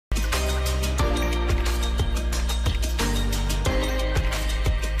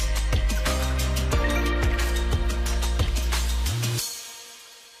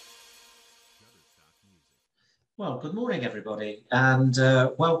Well, good morning, everybody, and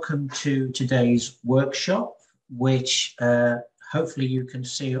welcome to today's workshop, which hopefully you can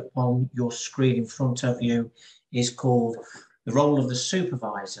see on your screen in front of you is called The Role of the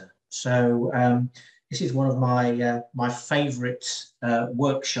Supervisor. So this is one of my favourite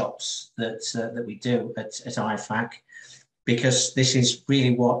workshops that we do at IFAC, because this is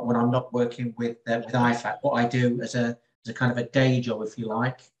really what, when I'm not working with IFAC, what I do as a kind of a day job, if you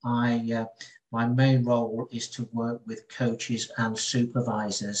like. My main role is to work with coaches and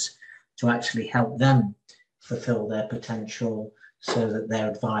supervisors to actually help them fulfill their potential so that their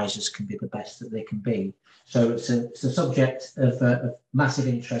advisors can be the best that they can be. So it's a subject of massive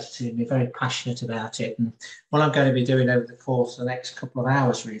interest to me, very passionate about it. And what I'm going to be doing over the course of the next couple of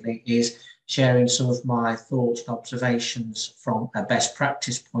hours really is sharing some of my thoughts and observations from a best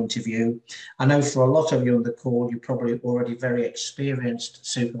practice point of view. I know for a lot of you on the call, you're probably already very experienced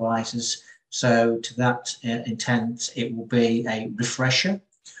supervisors. So to that intent, it will be a refresher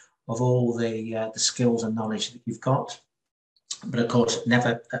of all the skills and knowledge that you've got. But of course,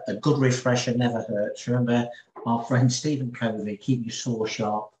 never a good refresher never hurts. Remember our friend Stephen Covey, keep your saw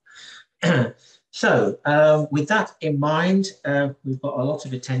sharp. So with that in mind, we've got a lot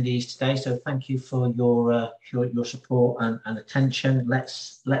of attendees today. So thank you for your support and attention.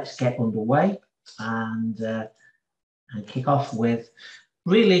 Let's get underway and kick off with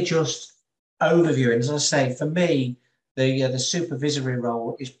really just overview. And as I say, for me, the supervisory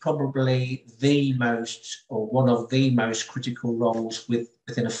role is probably the most, or one of the most critical roles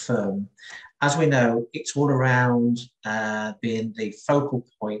within a firm. As we know, it's all around being the focal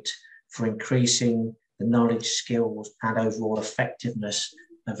point for increasing the knowledge, skills, and overall effectiveness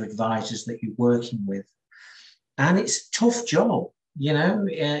of advisors that you're working with. And it's a tough job. You know,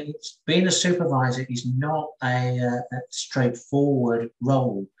 being a supervisor is not a straightforward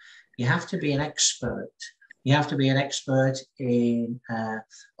role. You have to be an expert. You have to be an expert in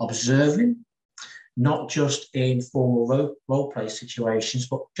observing, not just in formal role play situations,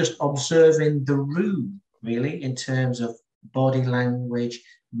 but just observing the room, really, in terms of body language,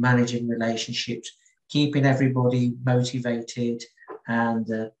 managing relationships, keeping everybody motivated, and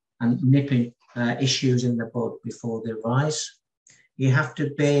nipping issues in the bud before they arise. You have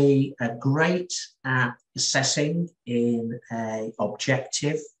to be great at assessing in an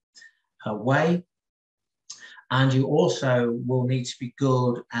objective way. And you also will need to be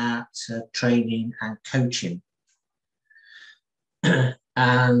good at training and coaching.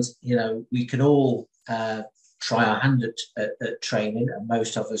 And, you know, we can all try our hand at training, and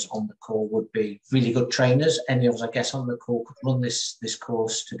most of us on the call would be really good trainers. Any of us, I guess, on the call could run this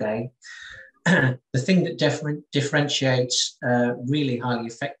course today. The thing that differentiates really highly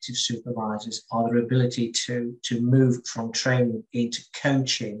effective supervisors are their ability to move from training into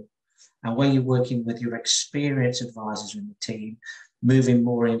coaching, and when you're working with your experienced advisors in the team, moving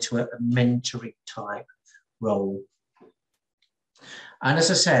more into a mentoring type role. And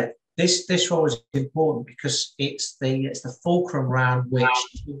as I said, this role is important because it's the fulcrum around which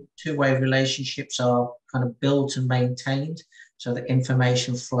two-way relationships are kind of built and maintained, so that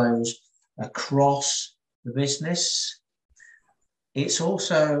information flows across the business. It's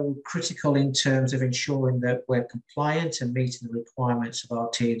also critical in terms of ensuring that we're compliant and meeting the requirements of our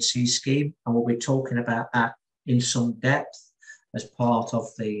T&C scheme, and we'll be talking about that in some depth as part of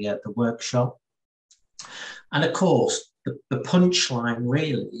the workshop. And of course, the punchline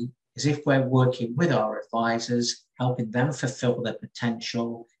really is, if we're working with our advisors, helping them fulfill their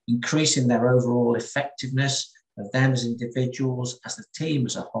potential, increasing their overall effectiveness of them as individuals, as the team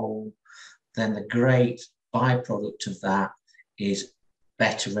as a whole, then the great byproduct of that is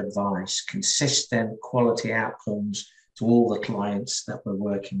better advice, consistent quality outcomes to all the clients that we're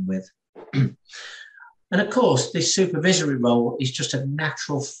working with. And of course, this supervisory role is just a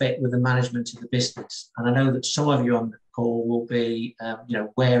natural fit with the management of the business. And I know that some of you on the call will be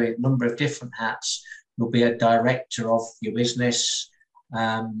wearing a number of different hats. You'll be a director of your business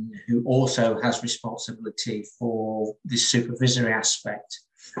who also has responsibility for the supervisory aspect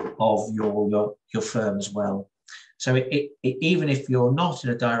of your firm as well. So even if you're not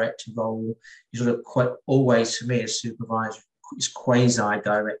in a director role, you sort of quite always, for me as supervisor, it's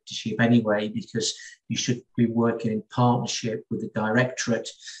quasi-directorship anyway, because you should be working in partnership with the directorate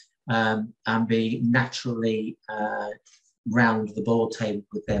and be naturally round the board table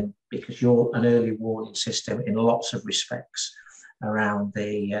with them, because you're an early warning system in lots of respects around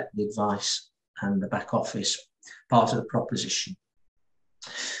the advice and the back office part of the proposition.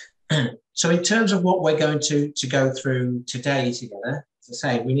 So in terms of what we're going to go through today together, as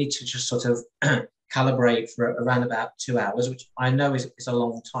I say, we need to just sort of calibrate for around about 2 hours, which I know is a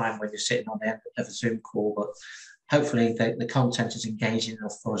long time when you're sitting on the end of a Zoom call, but hopefully the content is engaging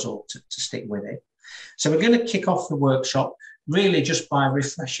enough for us all to stick with it. So we're going to kick off the workshop really just by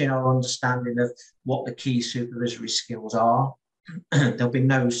refreshing our understanding of what the key supervisory skills are. There'll be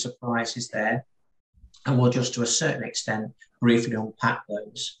no surprises there. And we'll just, to a certain extent, briefly unpack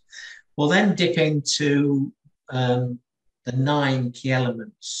those. We'll then dip into the 9 key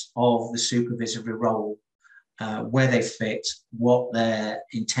elements of the supervisory role, where they fit, what they're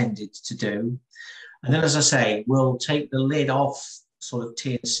intended to do. And then, as I say, we'll take the lid off sort of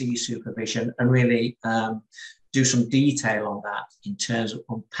T&C supervision and really do some detail on that in terms of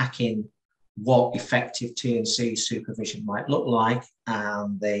unpacking what effective T&C supervision might look like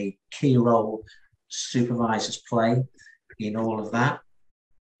and the key role supervisors play in all of that.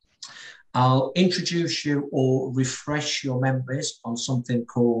 I'll introduce you or refresh your memories on something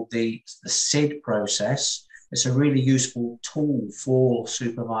called the SID process. It's a really useful tool for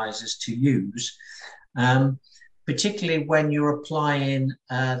supervisors to use, particularly when you're applying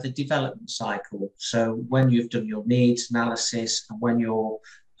the development cycle. So when you've done your needs analysis and when you're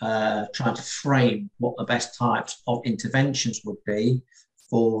trying to frame what the best types of interventions would be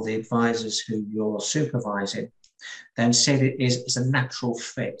for the advisors who you're supervising, then SID is a natural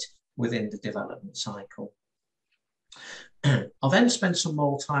fit within the development cycle. I'll then spend some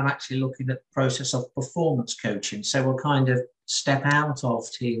more time actually looking at the process of performance coaching. So we'll kind of step out of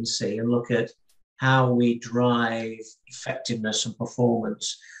T&C and look at how we drive effectiveness and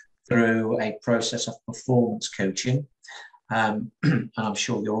performance through a process of performance coaching. And I'm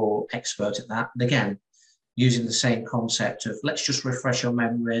sure you're all expert at that. And again, using the same concept of let's just refresh our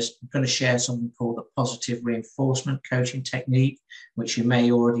memories. I'm going to share something called the positive reinforcement coaching technique, which you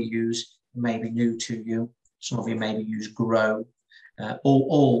may already use, may be new to you. Some of you maybe use GROW.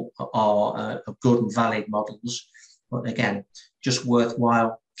 All are good and valid models. But again, just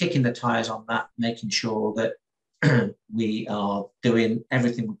worthwhile kicking the tires on that, making sure that we are doing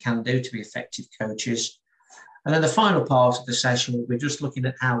everything we can do to be effective coaches. And then the final part of the session, we're just looking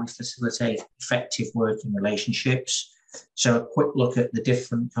at how we facilitate effective working relationships. So a quick look at the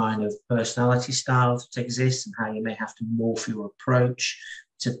different kind of personality styles that exist and how you may have to morph your approach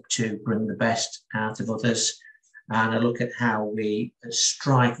to bring the best out of others. And a look at how we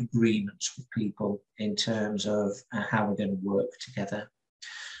strike agreements with people in terms of how we're going to work together.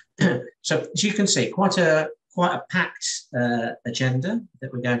 So as you can see, quite a packed agenda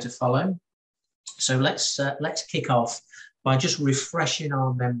that we're going to follow. So let's kick off by just refreshing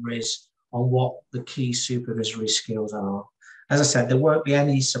our memories on what the key supervisory skills are. As I said, there won't be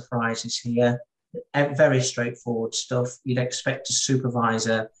any surprises here. Very straightforward stuff. You'd expect a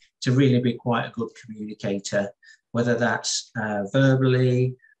supervisor to really be quite a good communicator, whether that's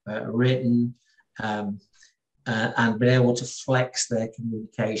verbally, written, and be able to flex their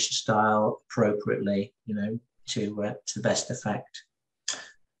communication style appropriately, to best effect.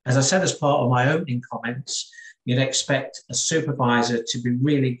 As I said, as part of my opening comments, you'd expect a supervisor to be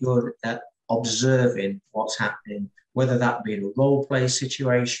really good at observing what's happening, whether that be in a role play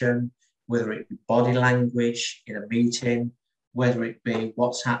situation, whether it be body language in a meeting, whether it be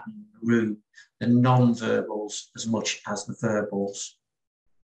what's happening in the room, the non-verbals as much as the verbals.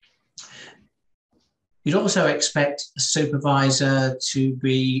 You'd also expect a supervisor to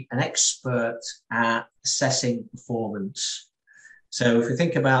be an expert at assessing performance. So if we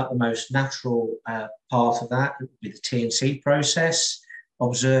think about the most natural part of that, it would be the T&C process,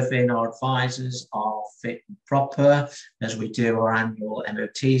 observing our advisors are fit and proper as we do our annual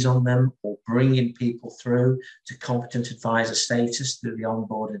MOTs on them, or bringing people through to competent advisor status through the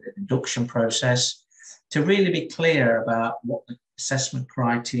onboarding and induction process, to really be clear about what the assessment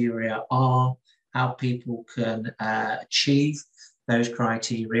criteria are, how people can achieve those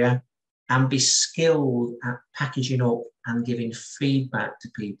criteria, and be skilled at packaging up and giving feedback to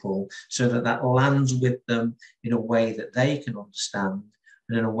people so that that lands with them in a way that they can understand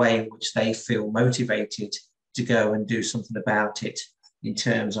and in a way in which they feel motivated to go and do something about it in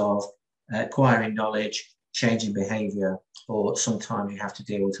terms of acquiring knowledge, changing behaviour, or sometimes you have to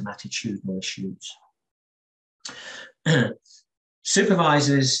deal with some attitudinal issues.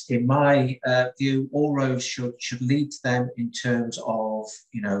 Supervisors, in my view, all roads should lead to them in terms of,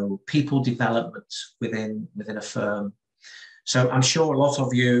 people development within a firm. So I'm sure a lot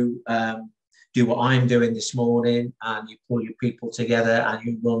of you do what I'm doing this morning, and you pull your people together and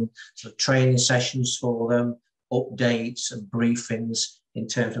you run sort of training sessions for them, updates and briefings in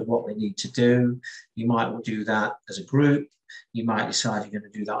terms of what they need to do. You might do that as a group. You might decide you're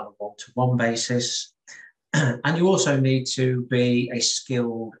going to do that on a one-to-one basis. And you also need to be a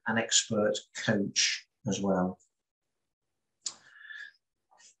skilled and expert coach as well.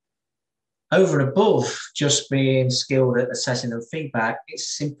 over and above just being skilled at assessing and feedback,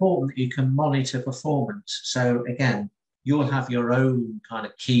 it's important that you can monitor performance. So again, you'll have your own kind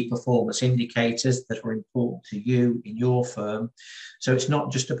of key performance indicators that are important to you in your firm. So it's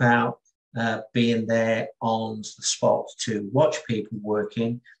not just about being there on the spot to watch people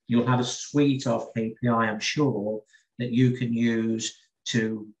working. You'll have a suite of KPI, I'm sure, that you can use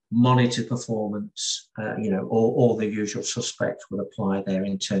to monitor performance. All the usual suspects will apply there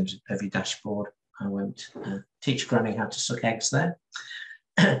in terms of your dashboard. I won't teach Granny how to suck eggs there.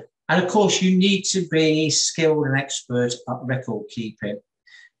 And of course, you need to be skilled and expert at record keeping.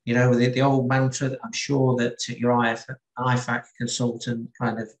 You know, the old mantra that I'm sure that your IFAC consultant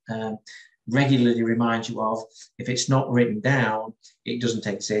kind of regularly reminds you of: if it's not written down, it doesn't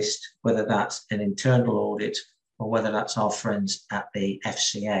exist, whether that's an internal audit or whether that's our friends at the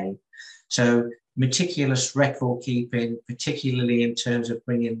FCA. So meticulous record keeping, particularly in terms of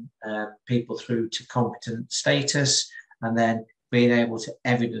bringing people through to competent status, and then being able to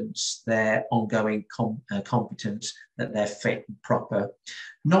evidence their ongoing competence, that they're fit and proper.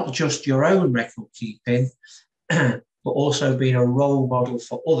 Not just your own record keeping, but also being a role model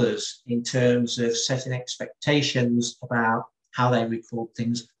for others in terms of setting expectations about how they record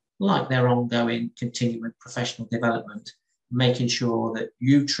things, like their ongoing continuing professional development, making sure that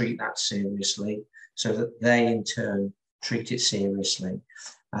you treat that seriously so that they in turn treat it seriously.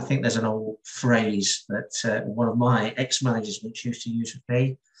 I think there's an old phrase that one of my ex-managers used to use with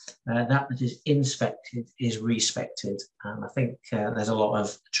me, that is inspected is respected. And I think there's a lot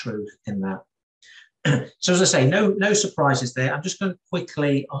of truth in that. So as I say, no surprises there. I'm just going to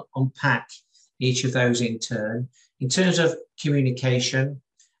quickly unpack each of those in turn. In terms of communication,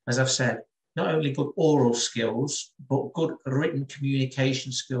 as I've said, not only good oral skills, but good written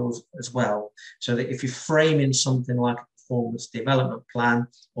communication skills as well. So that if you're framing something like a performance development plan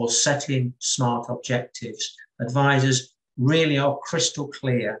or setting SMART objectives, advisors really are crystal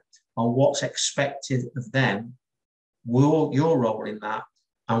clear on what's expected of them, your role in that,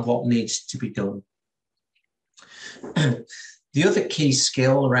 and what needs to be done. The other key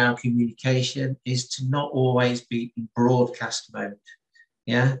skill around communication is to not always be in broadcast mode.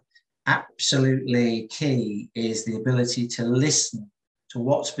 Yeah, absolutely key is the ability to listen to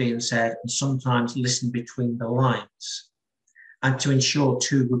what's being said and sometimes listen between the lines, and to ensure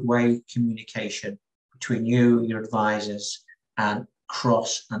two-way communication between you, your advisors, and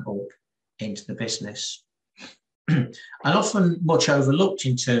cross and up into the business. And often much overlooked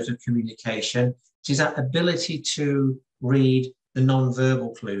in terms of communication is that ability to read the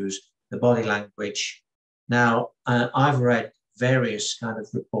non-verbal clues, the body language. Now, I've read various kind of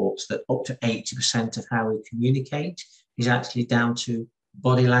reports that up to 80% of how we communicate is actually down to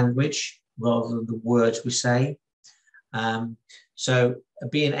body language rather than the words we say. So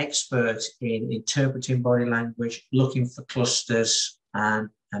being expert in interpreting body language, looking for clusters, and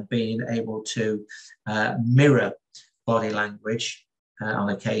being able to mirror body language on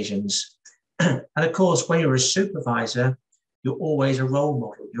occasions. And of course, when you're a supervisor, you're always a role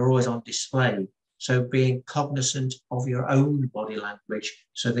model. You're always on display. So being cognizant of your own body language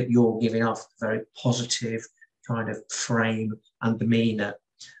so that you're giving off a very positive kind of frame and demeanor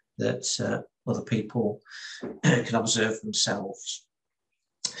that other people can observe themselves.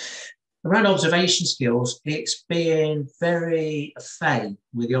 Around observation skills, it's being very fait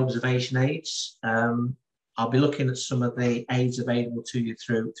with the observation aids. I'll be looking at some of the aids available to you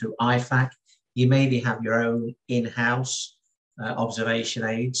through IFAC. You maybe have your own in-house observation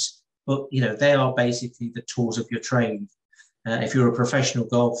aids, but they are basically the tools of your trade. If you're a professional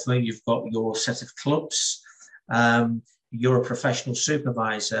golfer, you've got your set of clubs. You're a professional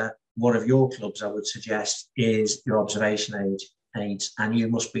supervisor, one of your clubs, I would suggest, is your observation aids, and you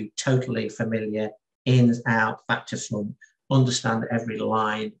must be totally familiar, in, out, back to front, understand every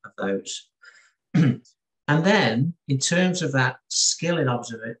line of those. And then, in terms of that skill in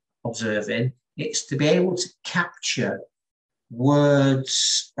observing, it's to be able to capture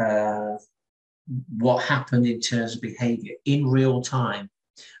words, what happened in terms of behavior in real time.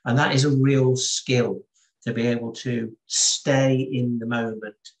 And that is a real skill, to be able to stay in the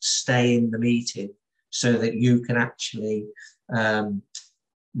moment, stay in the meeting, so that you can actually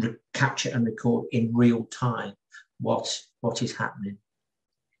capture and record in real time what is happening.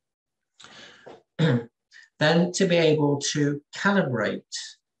 Then to be able to calibrate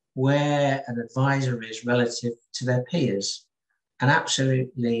where an advisor is relative to their peers, an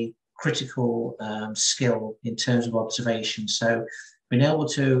absolutely critical skill in terms of observation. So being able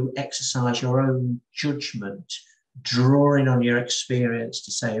to exercise your own judgment, drawing on your experience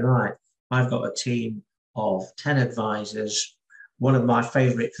to say, right, I've got a team of 10 advisors. one of my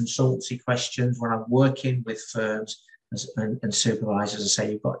favorite consultancy questions when I'm working with firms and supervisors. I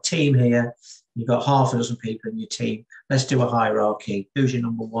say, you've got a team here, you've got half a dozen people in your team. Let's do a hierarchy. Who's your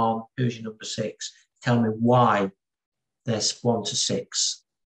number one? Who's your number six? Tell me why there's 1 to 6.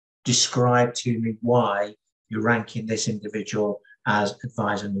 Describe to me why you're ranking this individual as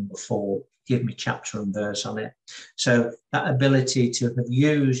advisor number 4. Give me chapter and verse on it. So that ability to have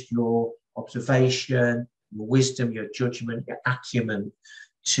used your observation, your wisdom, your judgment, your acumen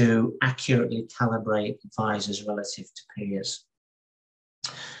to accurately calibrate advisors relative to peers.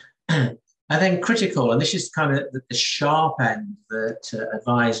 And then critical, and this is kind of the sharp end that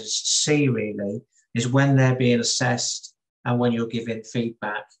advisors see really, is when they're being assessed and when you're giving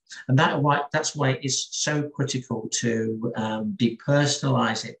feedback. And that's why it is so critical to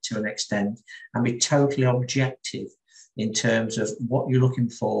depersonalize it to an extent and be totally objective in terms of what you're looking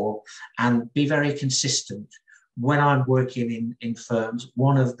for and be very consistent. When I'm working in firms,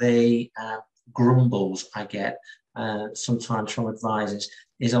 one of the grumbles I get sometimes from advisors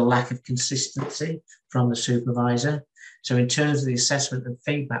is a lack of consistency from the supervisor. So in terms of the assessment and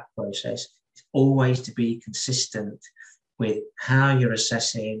feedback process, it's always to be consistent with how you're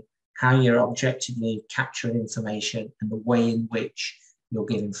assessing, how you're objectively capturing information, and the way in which you're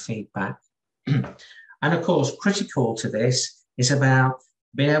giving feedback. And of course, critical to this is about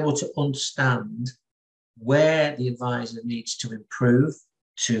being able to understand where the advisor needs to improve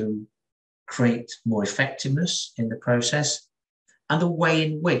to create more effectiveness in the process, and the way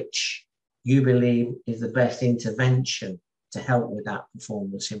in which you believe is the best intervention to help with that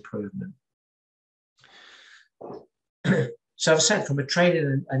performance improvement. So I've said, from a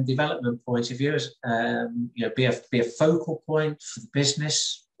training and development point of view, be a focal point for the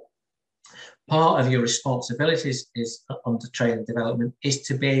business. Part of your responsibilities is under training and development is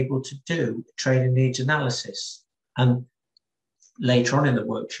to be able to do training needs analysis. And later on in the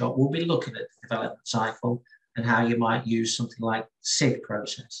workshop, we'll be looking at the development cycle and how you might use something like the SIG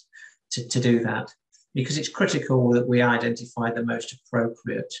process to do that, because it's critical that we identify the most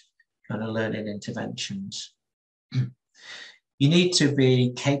appropriate kind of learning interventions. You need to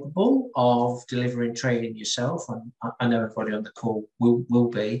be capable of delivering training yourself, and I know everybody on the call will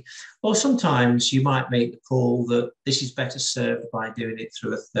be. Or sometimes you might make the call that this is better served by doing it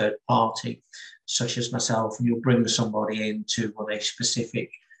through a third party, such as myself, and you'll bring somebody in to run a specific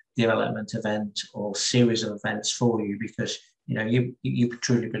development event or series of events for you because you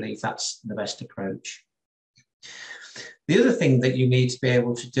truly believe that's the best approach. The other thing that you need to be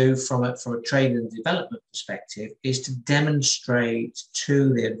able to do from a training and development perspective is to demonstrate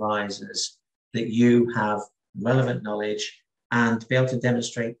to the advisors that you have relevant knowledge and to be able to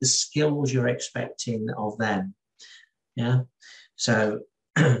demonstrate the skills you're expecting of them. Yeah. So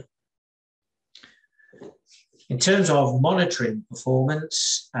in terms of monitoring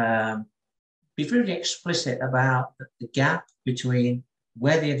performance, be very explicit about the gap between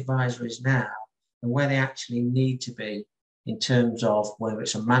where the advisor is now and where they actually need to be in terms of whether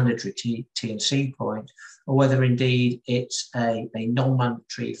it's a mandatory T&C point or whether indeed it's a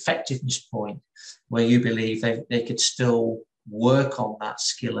non-mandatory effectiveness point where you believe they could still work on that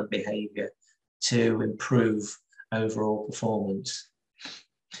skill and behaviour to improve overall performance.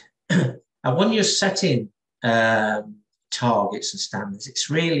 And when you're setting targets and standards, it's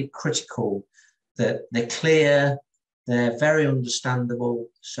really critical that they're clear, they're very understandable,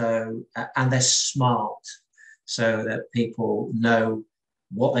 and they're smart, so that people know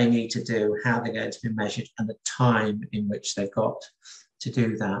what they need to do, how they're going to be measured, and the time in which they've got to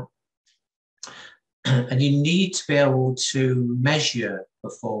do that. And you need to be able to measure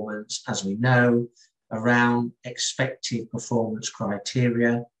performance, as we know, around expected performance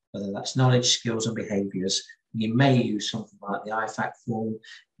criteria, whether that's knowledge, skills, and behaviours. You may use something like the IFAC form.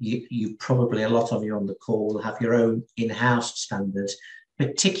 You probably, a lot of you on the call, have your own in-house standards.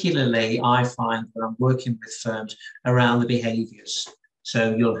 Particularly, I find when I'm working with firms around the behaviours.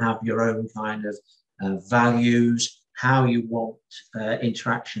 So you'll have your own kind of values, how you want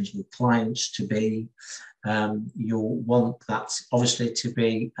interactions with clients to be. You'll want that obviously to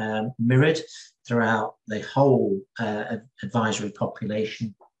be mirrored throughout the whole advisory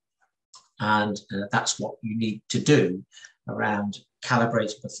population. And that's what you need to do around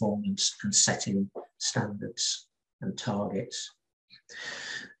calibrating performance and setting standards and targets.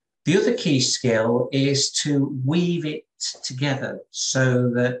 The other key skill is to weave it together so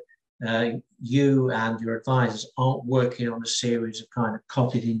that you and your advisors aren't working on a series of kind of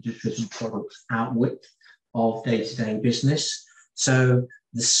copied industries and products outwith of day-to-day business. So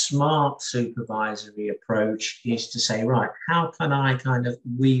the smart supervisory approach is to say, right, how can I kind of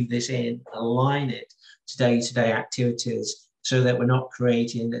weave this in, align it to day-to-day activities so that we're not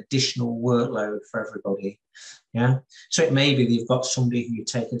creating additional workload for everybody. Yeah. So it may be that you've got somebody who you're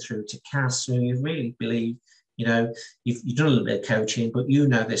taking through to CAS, who you really believe, you know, you've done a little bit of coaching, but you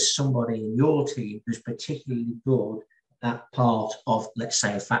know there's somebody in your team who's particularly good at that part of, let's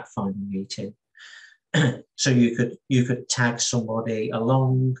say, a fact-finding meeting. So you could tag somebody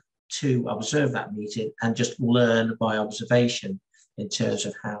along to observe that meeting and just learn by observation in terms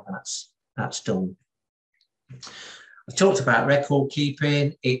of how that's done. I talked about record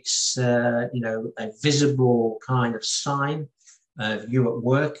keeping. It's you know, a visible kind of sign of you at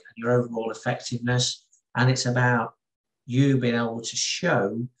work and your overall effectiveness, and it's about you being able to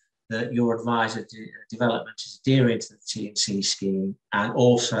show that your advisor development is adhering to the T&C scheme, and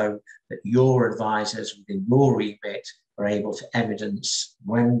also that your advisors within your remit are able to evidence,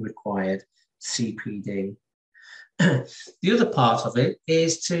 when required, CPD. The other part of it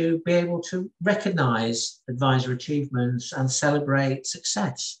is to be able to recognise advisor achievements and celebrate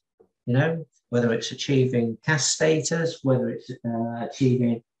success. You know, whether it's achieving CAS status, whether it's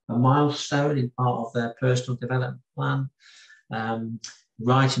achieving a milestone in part of their personal development plan,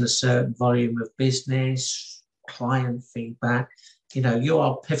 writing a certain volume of business, client feedback. You know, you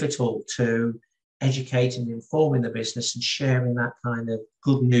are pivotal to educating and informing the business and sharing that kind of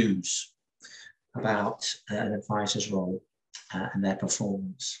good news about an advisor's role and their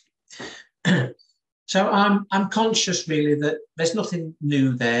performance. So I'm conscious really that there's nothing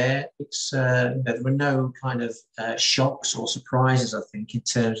new there. It's there were no kind of shocks or surprises, I think, in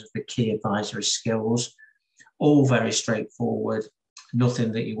terms of the key advisory skills. All very straightforward,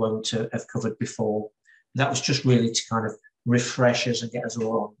 nothing that you won't have covered before. That was just really to kind of refresh us and get us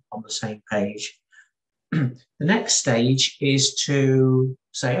all on the same page. The next stage is to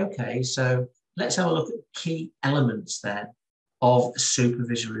say, okay, so let's have a look at key elements then of a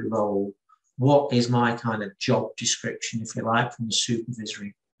supervisory role. What is my kind of job description, if you like, from a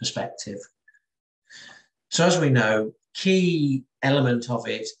supervisory perspective? So as we know, key element of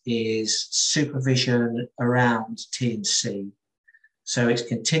it is supervision around T&C. So it's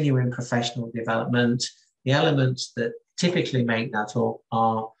continuing professional development. The elements that typically make that up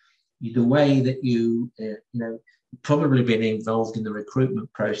are the way that you know, probably been involved in the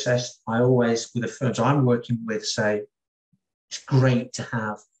recruitment process. I always, with the firms I'm working with, say it's great to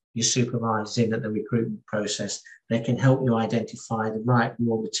have your supervisors in at the recruitment process. They can help you identify the right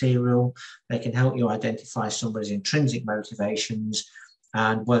raw material. They can help you identify somebody's intrinsic motivations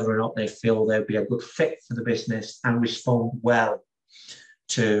and whether or not they feel they'll be a good fit for the business and respond well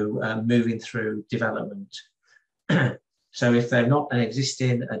to moving through development. So if they're not an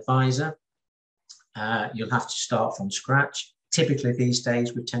existing advisor, you'll have to start from scratch. Typically these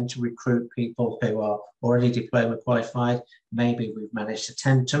days, we tend to recruit people who are already diploma qualified. Maybe we've managed to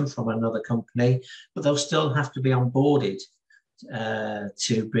tempt them from another company, but they'll still have to be onboarded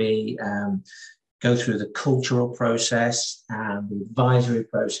to be go through the cultural process and the advisory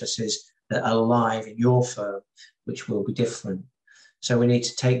processes that are live in your firm, which will be different. So we need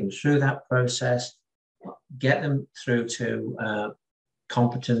to take them through that process, get them through to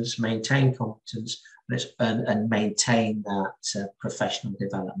competence, maintain competence, and maintain that professional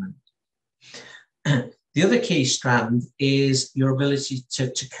development. The other key strand is your ability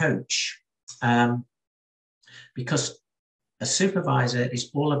to coach, because a supervisor is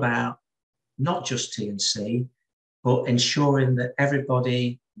all about not just T&C, but ensuring that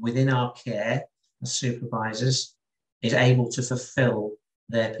everybody within our care as supervisors is able to fulfill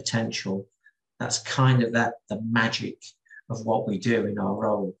their potential. That's kind of the magic of what we do in our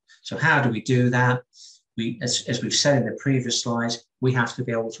role. So how do we do that? As we've said in the previous slides, we have to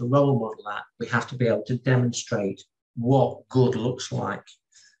be able to role model that. We have to be able to demonstrate what good looks like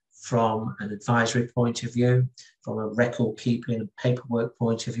from an advisory point of view, from a record keeping and paperwork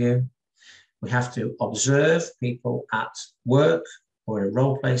point of view. We have to observe people at work or in a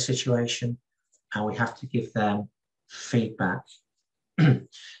role play situation, and we have to give them feedback.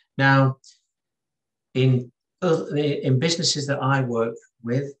 Now, in businesses that I work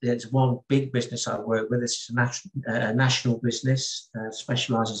with, there's one big business I work with. It's a national business,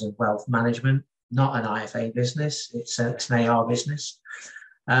 specialises in wealth management, not an IFA business. It's an AR business.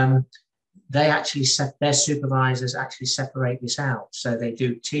 They actually their supervisors actually separate this out. So they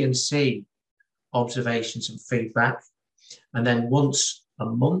do T&C observations and feedback, and then once a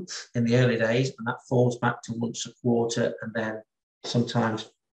month in the early days, and that falls back to once a quarter, and then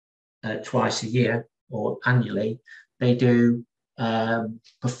sometimes twice a year or annually, they do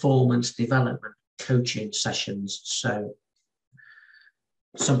performance development coaching sessions. So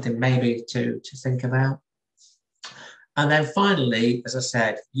something maybe to think about. And then finally, as I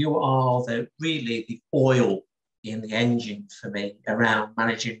said, you are really the oil in the engine for me around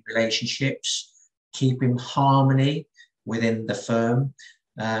managing relationships, keeping harmony within the firm,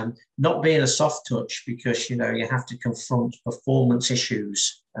 not being a soft touch, because you have to confront performance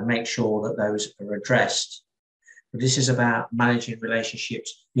issues and make sure that those are addressed. But this is about managing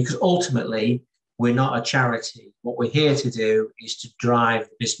relationships, because ultimately we're not a charity. What we're here to do is to drive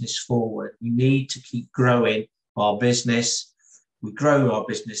the business forward. We need to keep growing our business. We grow our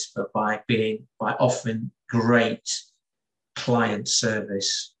business by offering great client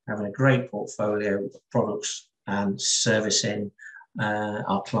service, having a great portfolio of products and servicing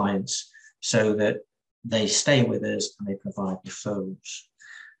our clients so that they stay with us and they provide referrals.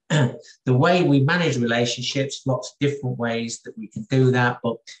 The way we manage relationships, lots of different ways that we can do that,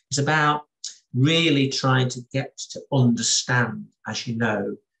 but it's about really trying to get to understand, as you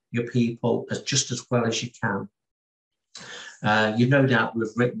know, your people just as well as you can. You no doubt we've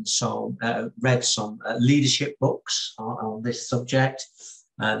read some leadership books on this subject.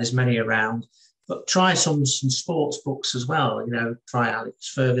 There's many around, but try some sports books as well. Try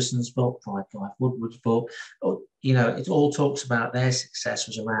Alex Ferguson's book, try Clive Woodward's book. It all talks about their success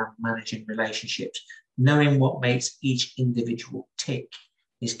was around managing relationships. Knowing what makes each individual tick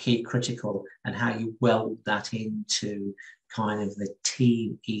is key critical, and how you weld that into kind of the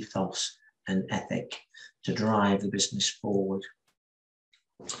team ethos and ethic to drive the business forward.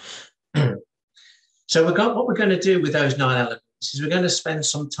 So what we're going to do with those 9 elements is we're going to spend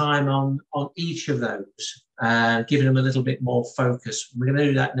some time on each of those, giving them a little bit more focus. We're going to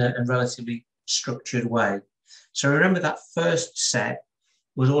do that in a relatively structured way. So remember, that first set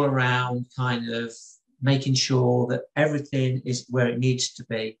was all around kind of making sure that everything is where it needs to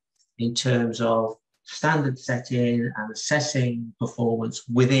be in terms of standard setting and assessing performance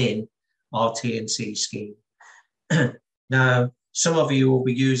within our T&C scheme. Now, some of you will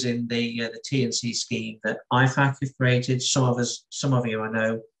be using the T&C scheme that IFAC have created. Some of you I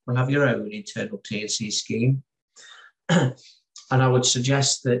know will have your own internal T&C scheme. And I would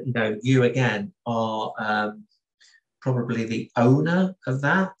suggest that you again are probably the owner of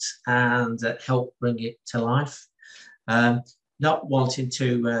that and help bring it to life. Not wanting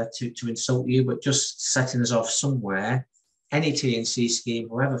to insult you, but just setting us off somewhere. Any T&C scheme,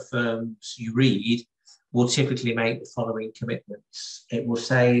 whoever firms you read, will typically make the following commitments. It will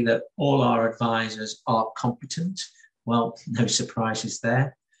say that all our advisors are competent. Well, no surprises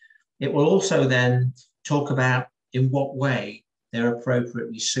there. It will also then talk about in what way they're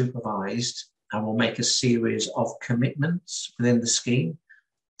appropriately supervised, and will make a series of commitments within the scheme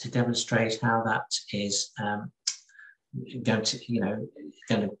to demonstrate how that is going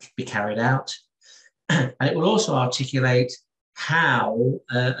to be carried out. And it will also articulate how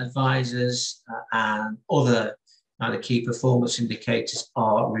advisors and other kind of key performance indicators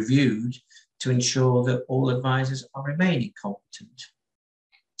are reviewed to ensure that all advisors are remaining competent.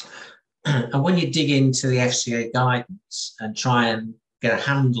 And when you dig into the FCA guidance and try and get a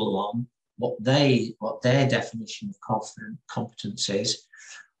handle on what their definition of competence is,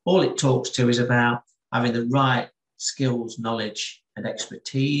 all it talks to is about having the right skills, knowledge, and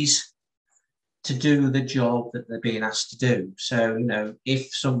expertise to do the job that they're being asked to do. So,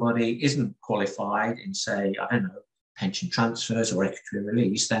 if somebody isn't qualified in, say, I don't know, pension transfers or equity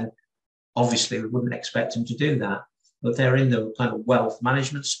release, then obviously we wouldn't expect them to do that. But they're in the kind of wealth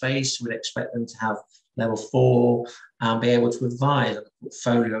management space, we'd expect them to have level 4 and be able to advise on a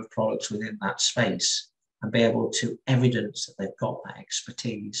portfolio of products within that space and be able to evidence that they've got that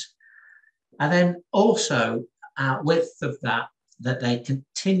expertise. And then also, outwith of that they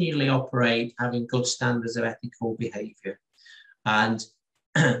continually operate having good standards of ethical behaviour. And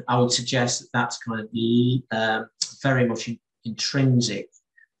I would suggest that that's kind of very much intrinsic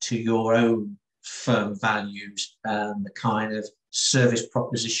to your own firm values and the kind of service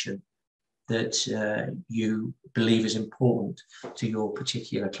proposition that you believe is important to your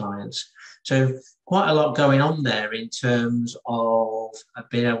particular clients. So quite a lot going on there in terms of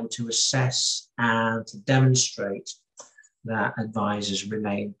being able to assess and to demonstrate that advisors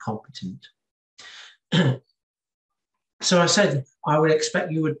remain competent. So I said I would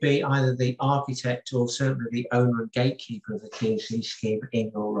expect you would be either the architect or certainly the owner and gatekeeper of the T&C scheme in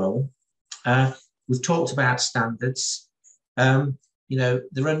your role. We've talked about standards. There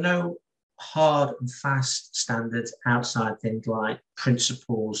are no hard and fast standards outside things like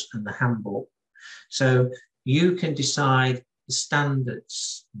principles and the handbook. So you can decide the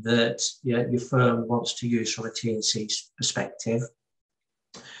standards that your firm wants to use from a T&C perspective.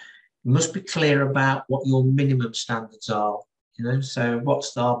 You must be clear about what your minimum standards are, so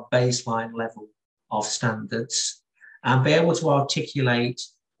what's our baseline level of standards, and be able to articulate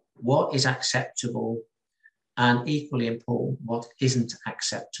what is acceptable and equally important, what isn't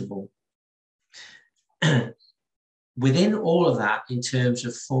acceptable. Within all of that, in terms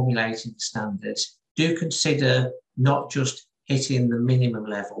of formulating standards, do consider not just hitting the minimum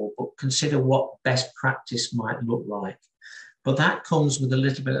level, but consider what best practice might look like. But that comes with a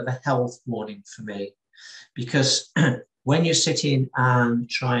little bit of a health warning for me, because when you're sitting and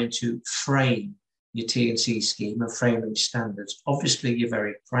trying to frame your T&C scheme and framing standards, obviously you're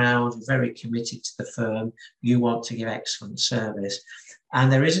very proud, you're very committed to the firm, you want to give excellent service. And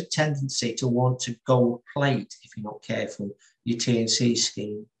there is a tendency to want to gold plate, if you're not careful, your T&C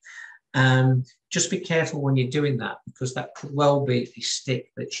scheme. Just be careful when you're doing that, because that could well be a stick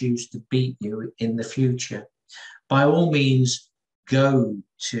that's used to beat you in the future. By all means, go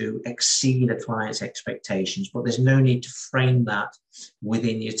to exceed a client's expectations, but there's no need to frame that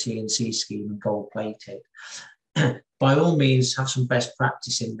within your T&C scheme and gold plate it. By all means, have some best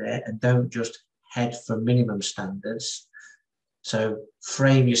practice in there and don't just head for minimum standards. So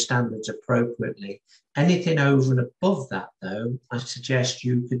frame your standards appropriately. Anything over and above that, though, I suggest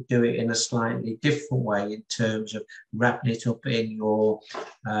you could do it in a slightly different way in terms of wrapping it up in your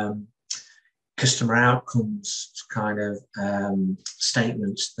customer outcomes kind of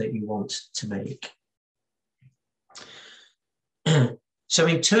statements that you want to make. So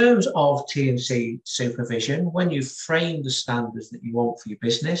in terms of T&C supervision, when you frame the standards that you want for your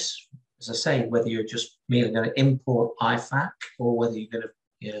business, as I say, whether you're just merely going to import IFAC or whether you're going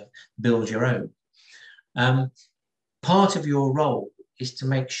to build your own, part of your role is to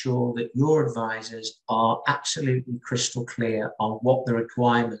make sure that your advisors are absolutely crystal clear on what the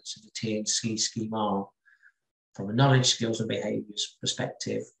requirements of the T&C scheme are from a knowledge, skills and behaviours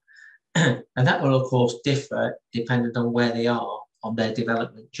perspective. And that will, of course, differ depending on where they are on their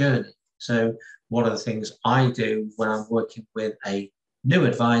development journey. So one of the things I do when I'm working with a new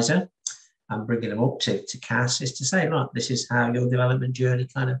advisor and bringing them up to CAS is to say, right, this is how your development journey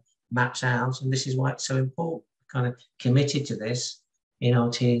kind of maps out, and this is why it's so important. Kind of committed to this in our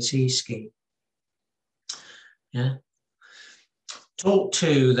T&C scheme. Yeah. Talk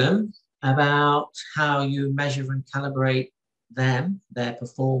to them about how you measure and calibrate them, their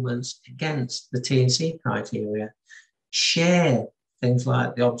performance against the T&C criteria. Share things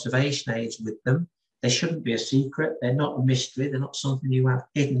like the observation aids with them. They shouldn't be a secret. They're not a mystery. They're not something you have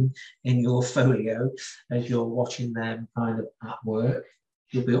hidden in your folio as you're watching them kind of at work.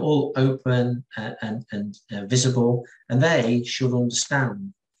 You'll be all open and visible, and they should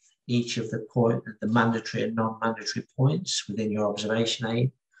understand each of the mandatory and non-mandatory points within your observation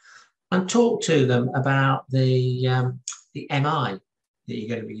aid. And talk to them about the MI that you're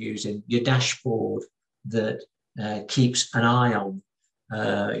going to be using, your dashboard that keeps an eye on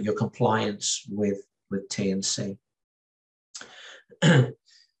your compliance with T&C.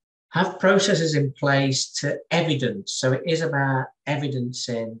 Have processes in place to evidence. So it is about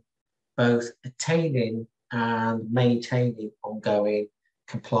evidencing both attaining and maintaining ongoing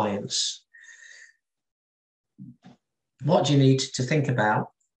compliance. What do you need to think about?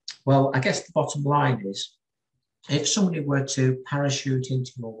 Well, I guess the bottom line is, if somebody were to parachute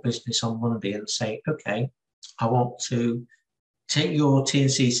into your business on Monday and say, okay, I want to take your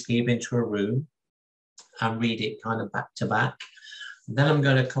T&C scheme into a room and read it kind of back to back. Then I'm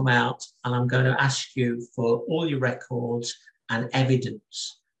going to come out and I'm going to ask you for all your records and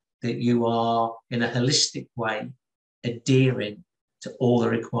evidence that you are, in a holistic way, adhering to all the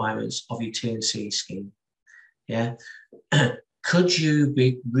requirements of your T&C scheme. Yeah. Could you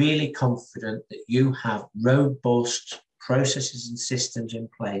be really confident that you have robust processes and systems in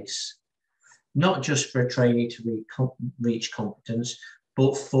place, not just for a trainee to reach competence,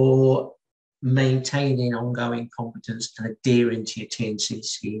 but for maintaining ongoing competence and adhering to your T&C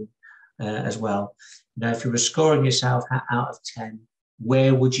scheme as well? You know, if you were scoring yourself out of 10,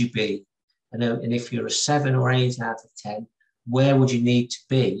 where would you be? And if you're a 7 or 8 out of 10, where would you need to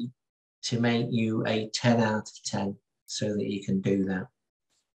be to make you a 10 out of 10 so that you can do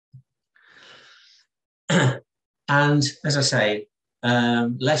that? And as I say,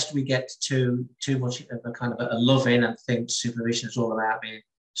 lest we get too much of a kind of a love-in and think supervision is all about being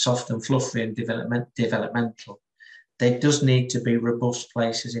soft and fluffy and developmental. There does need to be robust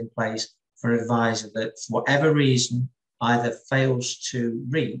places in place for an advisor that, for whatever reason, either fails to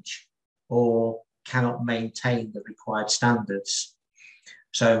reach or cannot maintain the required standards.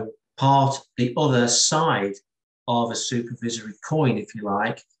 So the other side of a supervisory coin, if you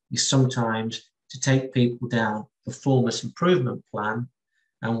like, is sometimes to take people down performance improvement plan,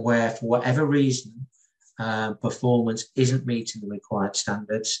 and where, for whatever reason, performance isn't meeting the required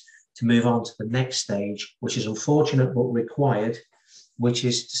standards, to move on to the next stage, which is unfortunate but required, which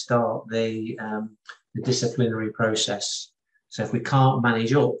is to start the the disciplinary process. So if we can't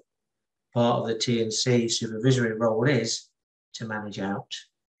manage up, part of the T&C supervisory role is to manage out.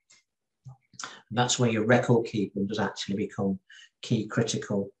 And that's where your record keeping does actually become key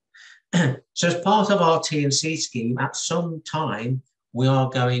critical. So as part of our T&C scheme, at some time, we are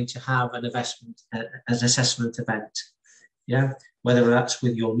going to have an assessment event. Yeah, whether that's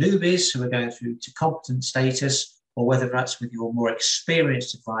with your newbies who are going through to competent status, or whether that's with your more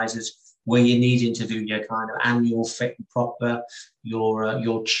experienced advisors, where you're needing to do your kind of annual fit and proper,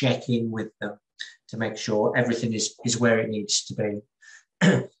 your check-in with them to make sure everything is where it needs to be.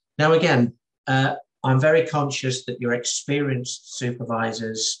 Now, again, I'm very conscious that you're experienced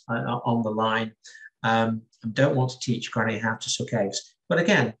supervisors on the line and don't want to teach Granny how to suck eggs. But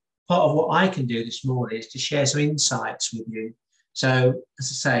again, part of what I can do this morning is to share some insights with you. So, as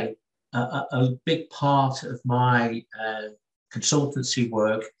I say, a big part of my consultancy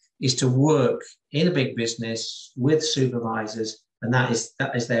work is to work in a big business with supervisors, and that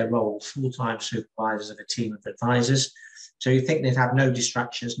is their role, full-time supervisors of a team of advisors. So you think they'd have no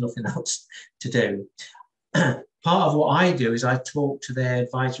distractions, nothing else to do. Part of what I do is I talk to their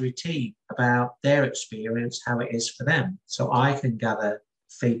advisory team about their experience, how it is for them. So I can gather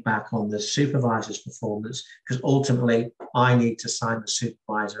feedback on the supervisor's performance, because ultimately I need to sign the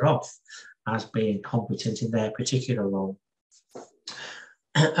supervisor off as being competent in their particular role.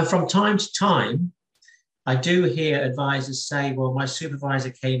 And from time to time, I do hear advisors say, well, my supervisor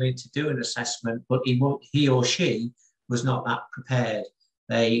came in to do an assessment, but he or she was not that prepared.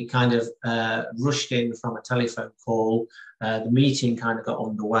 They kind of rushed in from a telephone call. The meeting kind of got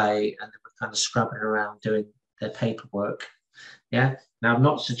underway and they were kind of scrabbling around doing their paperwork. Yeah. Now, I'm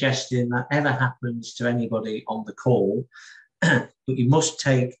not suggesting that ever happens to anybody on the call, but you must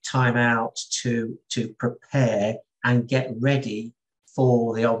take time out to prepare and get ready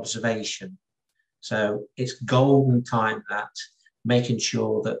for the observation. So it's golden time, that making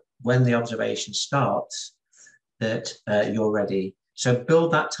sure that when the observation starts, that you're ready. So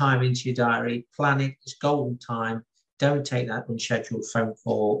build that time into your diary, plan it, it's golden time. Don't take that unscheduled phone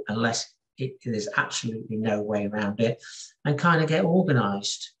call unless there's absolutely no way around it, and kind of get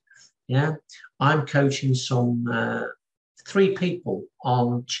organized. Yeah, I'm coaching some 3 people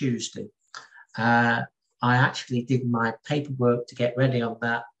on Tuesday. I actually did my paperwork to get ready on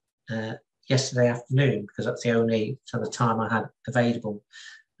that yesterday afternoon, because that's the only sort of time I had available.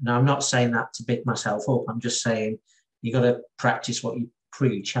 Now, I'm not saying that to big myself up. I'm just saying you got to practice what you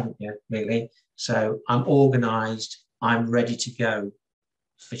preach, haven't you, really? So I'm organised. I'm ready to go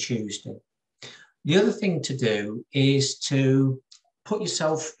for Tuesday. The other thing to do is to put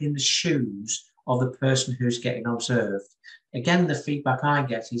yourself in the shoes of the person who's getting observed. Again, the feedback I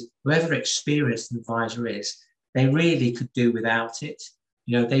get is whoever experienced an advisor is, they really could do without it.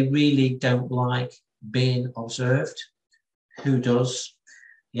 You know, they really don't like being observed. Who does?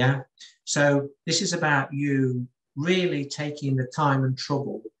 Yeah. So this is about you really taking the time and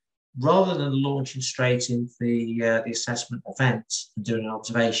trouble, rather than launching straight into the assessment event and doing an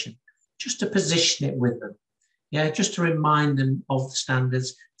observation, just to position it with them. Yeah, just to remind them of the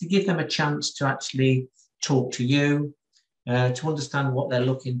standards, to give them a chance to actually talk to you, to understand what they're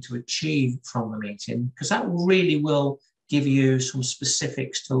looking to achieve from the meeting, because that really will give you some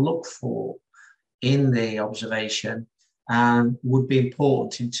specifics to look for in the observation, and would be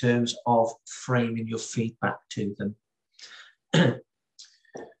important in terms of framing your feedback to them.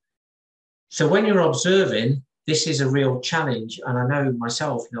 So when you're observing, this is a real challenge. And I know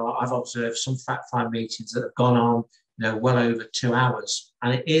myself, you know, I've observed some fact find meetings that have gone on, you know, well over 2 hours.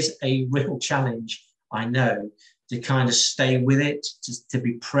 And it is a real challenge, I know, to kind of stay with it, to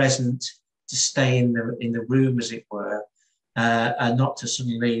be present, to stay in the room, as it were, and not to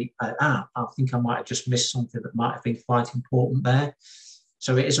suddenly, I think I might have just missed something that might have been quite important there.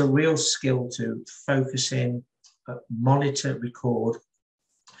 So it is a real skill to focus in, monitor, record.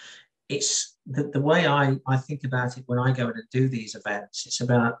 It's the way I think about it when I go in and do these events. It's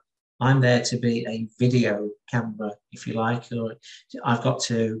about, I'm there to be a video camera, if you like, or I've got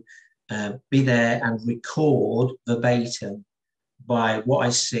to be there and record verbatim by what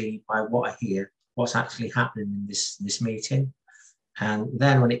I see, by what I hear, what's actually happening in this meeting. And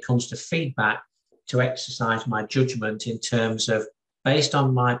then when it comes to feedback, to exercise my judgment in terms of, based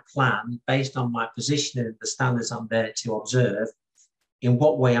on my plan, based on my positioning, the standards I'm there to observe, in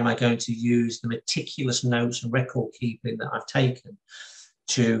what way am I going to use the meticulous notes and record keeping that I've taken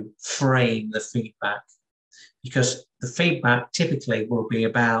to frame the feedback? Because the feedback typically will be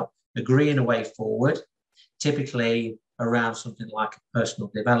about agreeing a way forward, typically around something like a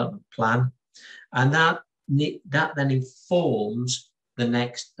personal development plan. And that then informs the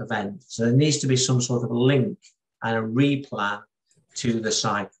next event. So there needs to be some sort of a link and a replan to the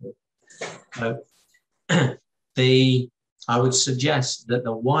cycle. So I would suggest that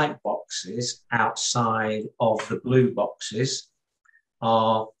the white boxes outside of the blue boxes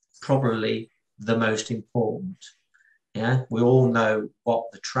are probably the most important. Yeah, we all know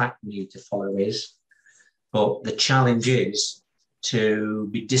what the track we need to follow is, but the challenge is to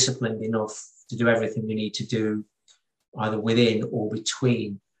be disciplined enough to do everything you need to do either within or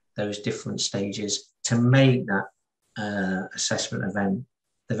between those different stages to make that assessment event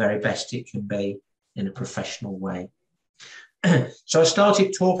the very best it can be in a professional way. So I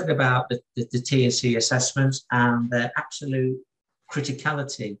started talking about the T&C assessments and their absolute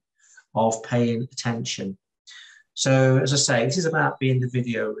criticality of paying attention. So as I say, this is about being the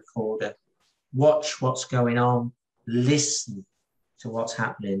video recorder. Watch what's going on, listen to what's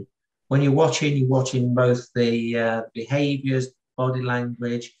happening. When you're watching both the behaviors, body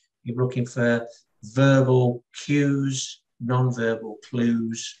language, you're looking for verbal cues, non-verbal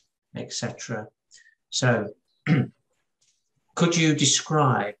clues, etc. So could you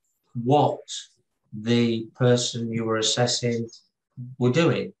describe what the person you were assessing were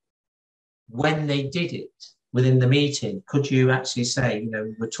doing when they did it within the meeting? Could you actually say,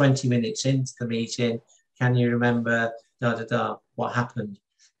 we're 20 minutes into the meeting, can you remember what happened?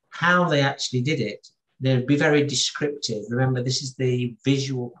 How they actually did it. They'd be very descriptive. Remember, this is the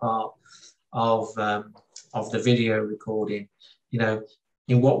visual part of the video recording.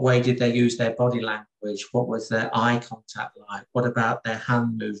 In what way did they use their body language? What was their eye contact like? What about their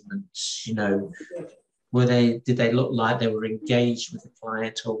hand movements? Did they look like they were engaged with the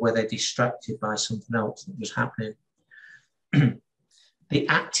client, or were they distracted by something else that was happening? The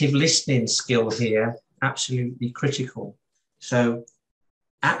active listening skill here, absolutely critical. So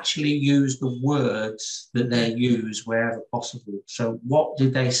actually use the words that they use wherever possible. So what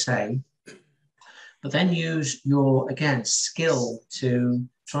did they say? But then use your, again, skill to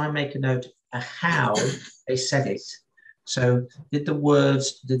try and make a note of how they said it. So did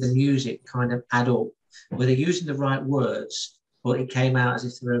the music kind of add up? Were they using the right words, but it came out as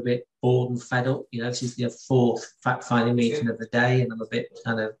if they were a bit bored and fed up? This is the fourth fact-finding meeting of the day, and I'm a bit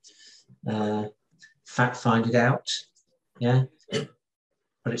kind of fact-finding out. Yeah.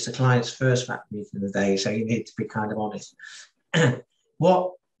 But it's the client's first fact meeting of the day, so you need to be kind of honest.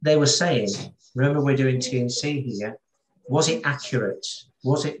 What they were saying, remember we're doing T&C here, was it accurate?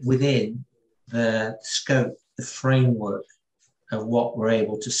 Was it within the scope, the framework of what we're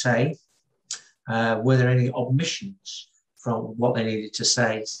able to say? Were there any omissions from what they needed to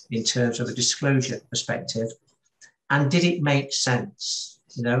say in terms of a disclosure perspective? And did it make sense?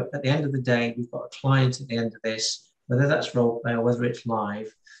 At the end of the day, we've got a client at the end of this, whether that's role play or whether it's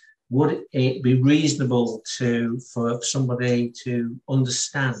live. Would it be reasonable for somebody to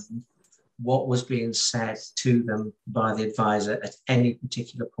understand what was being said to them by the advisor at any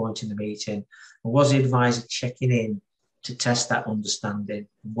particular point in the meeting? And was the advisor checking in to test that understanding?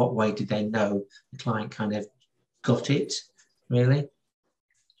 In what way did they know the client kind of got it, really?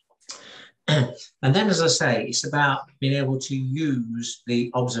 And then, as I say, it's about being able to use the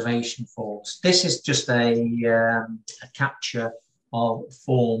observation forms. This is just a capture of a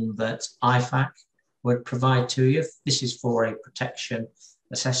form that IFAC would provide to you. This is for a protection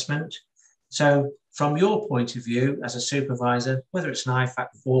assessment. So from your point of view as a supervisor, whether it's an IFAC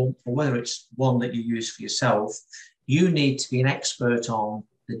form or whether it's one that you use for yourself, you need to be an expert on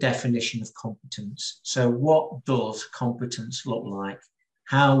the definition of competence. So what does competence look like?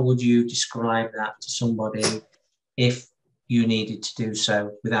 How would you describe that to somebody if you needed to do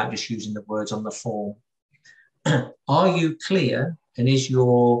so without just using the words on the form? Are you clear, and is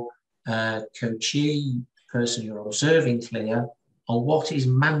your coachee, person you're observing, clear on what is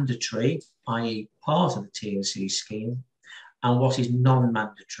mandatory, i.e. part of the T&C scheme, and what is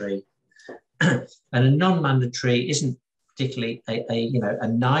non-mandatory? And a non-mandatory isn't particularly a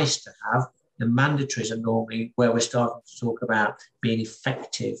nice to have. The mandatories are normally where we're starting to talk about being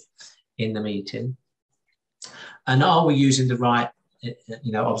effective in the meeting. And are we using the right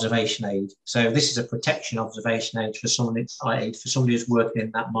observation aid? So this is a protection observation aid for somebody who's working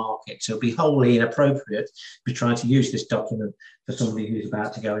in that market. So it'd be wholly inappropriate to be trying to use this document for somebody who's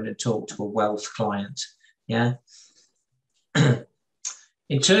about to go in and talk to a wealth client. Yeah.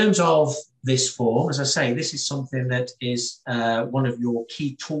 In terms of this form, as I say, this is something that is one of your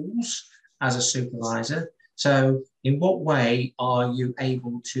key tools as a supervisor. So in what way are you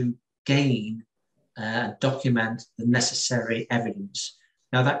able to gain document the necessary evidence?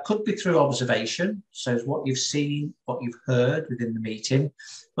 Now that could be through observation, so it's what you've seen, what you've heard within the meeting.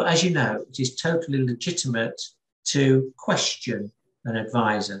 But as you know, it is totally legitimate to question an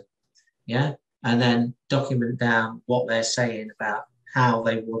advisor, yeah, and then document down what they're saying about how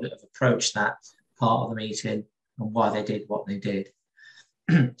they would have approached that part of the meeting and why they did what they did.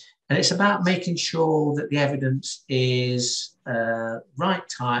 And it's about making sure that the evidence is right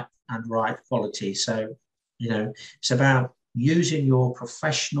type and right quality. So, it's about using your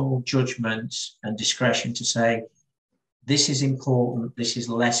professional judgment and discretion to say, this is important, this is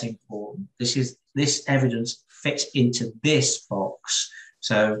less important, this evidence fits into this box.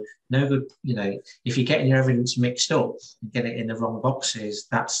 So no good, if you're getting your evidence mixed up and get it in the wrong boxes,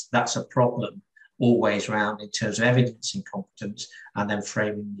 that's a problem always around in terms of evidence incompetence and then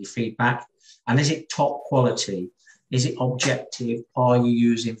framing your feedback. And is it top quality? Is it objective? Are you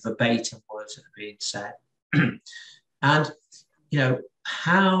using verbatim words that are being said? And,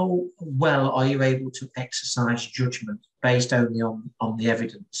 how well are you able to exercise judgment based only on the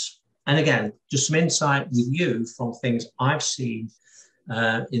evidence? And again, just some insight with you from things I've seen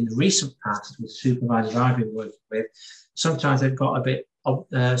in the recent past with supervisors I've been working with. Sometimes they've got a bit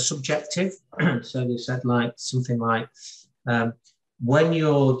subjective. So they said something like, when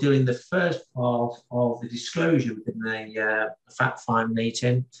you're doing the first part of the disclosure within a fact find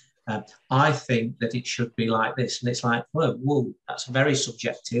meeting, I think that it should be like this. And it's like, whoa, that's very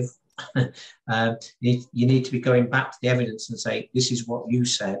subjective. You need to be going back to the evidence and say, this is what you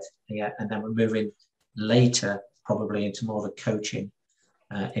said. Yeah, and then we're moving later, probably into more of a coaching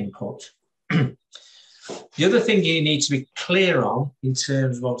input. The other thing you need to be clear on in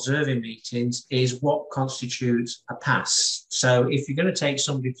terms of observing meetings is what constitutes a pass. So if you're going to take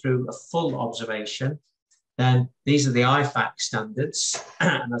somebody through a full observation, then these are the IFAC standards.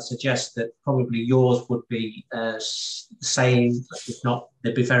 And I suggest that probably yours would be the same, if not,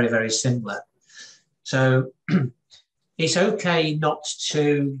 they'd be very, very similar. So it's okay not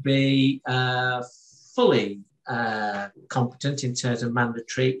to be fully competent in terms of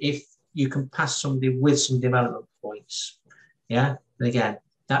mandatory if you can pass somebody with some development points. Yeah. And again,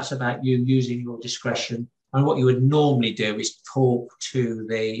 that's about you using your discretion. And what you would normally do is talk to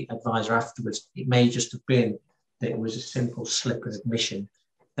the advisor afterwards. It may just have been that it was a simple slip of admission.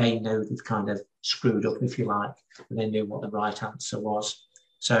 They know they've kind of screwed up, if you like, and they knew what the right answer was.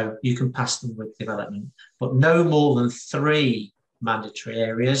 So you can pass them with development, but no more than 3 mandatory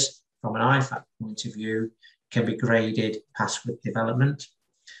areas from an IFAC point of view can be graded pass with development.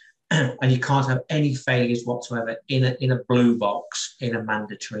 And you can't have any failures whatsoever in a blue box in a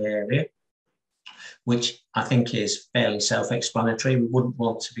mandatory area, which I think is fairly self-explanatory. We wouldn't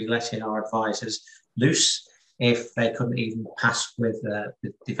want to be letting our advisors loose if they couldn't even pass with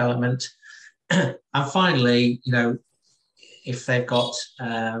development. And finally, if they've got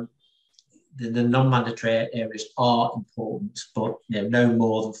the non-mandatory areas are important, but no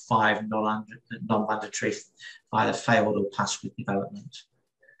more than 5 non-mandatory either failed or passed with development,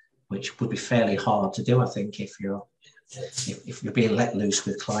 which would be fairly hard to do, I think, if you're being let loose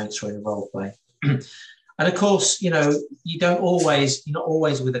with clients or in a role play. And of course, you're not always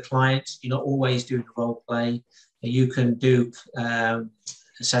with a client, you're not always doing a role play. You can do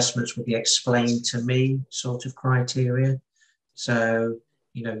assessments with the explain to me sort of criteria. So,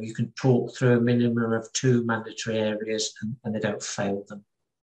 you can talk through a minimum of 2 mandatory areas and they don't fail them.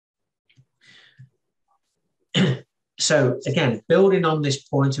 So again, building on this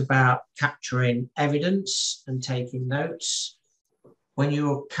point about capturing evidence and taking notes, when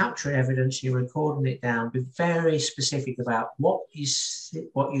you're capturing evidence, you're recording it down, be very specific about what you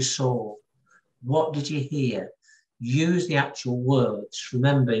saw, what did you hear, use the actual words.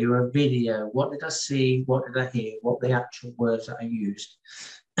 Remember, you're a video. What did I see? What did I hear? What are the actual words that I used?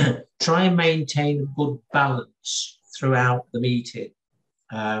 Try and maintain a good balance throughout the meeting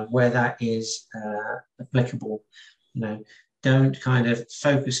where that is applicable. Don't kind of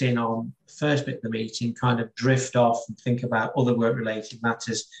focus in on the first bit of the meeting, kind of drift off and think about other work-related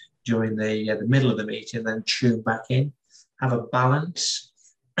matters during the middle of the meeting, then tune back in. Have a balance.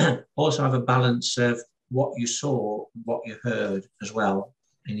 Also have a balance of what you saw and what you heard as well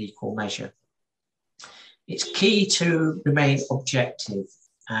in equal measure. It's key to remain objective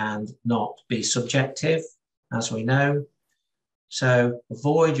and not be subjective, as we know. So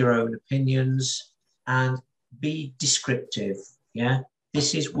avoid your own opinions and be descriptive. Yeah,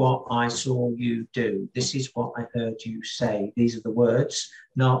 this is what I saw you do. This is what I heard you say. These are the words,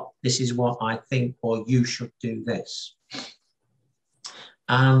 not this is what I think or you should do this.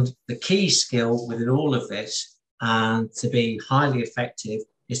 And the key skill within all of this and to be highly effective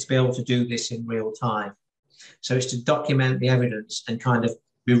is to be able to do this in real time. So it's to document the evidence and kind of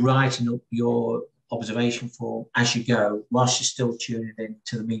be writing up your observation form as you go whilst you're still tuning in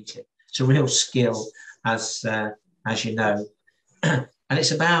to the meeting. It's a real skill, as you know. And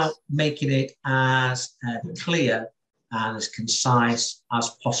it's about making it as clear and as concise as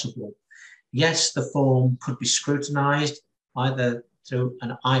possible. Yes, the form could be scrutinised either through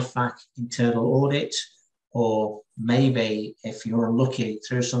an IFAC internal audit, or maybe, if you're unlucky,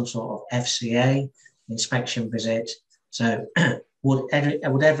 through some sort of FCA inspection visit. So would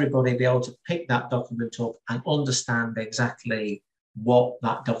everybody be able to pick that document up and understand exactly what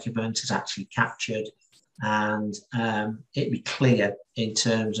that document has actually captured, and it be clear in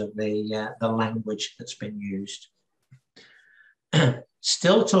terms of the language that's been used?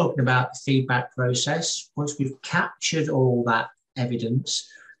 Still talking about the feedback process, once we've captured all that evidence,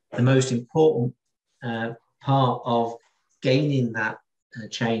 the most important part of gaining that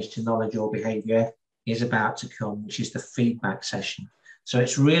change to knowledge or behaviour is about to come, which is the feedback session. So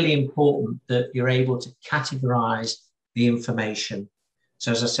it's really important that you're able to categorise the information.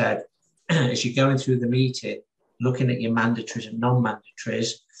 So as I said, as you're going through the meeting, looking at your mandatories and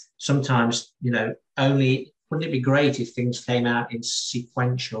non-mandatories, sometimes, you know, wouldn't it be great if things came out in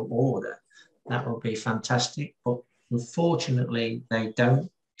sequential order? That would be fantastic, but unfortunately they don't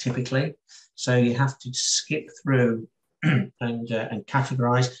typically. So you have to skip through and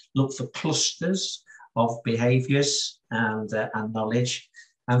categorise, look for clusters of behaviours and knowledge.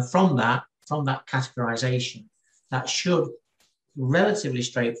 And from that categorisation, that should relatively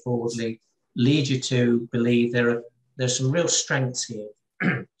straightforwardly lead you to believe there's some real strengths here.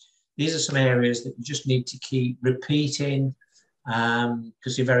 These are some areas that you just need to keep repeating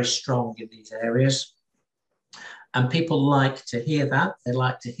because you're very strong in these areas. And people like to hear that. They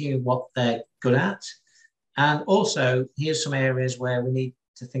like to hear what they're good at. And also, here's some areas where we need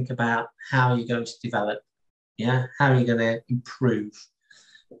to think about how you're going to develop. Yeah, how are you going to improve?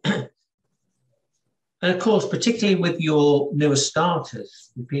 And of course, particularly with your newer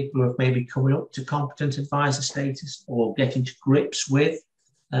starters, the people who have maybe coming up to competent advisor status or getting to grips with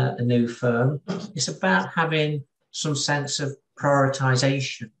a new firm, it's about having some sense of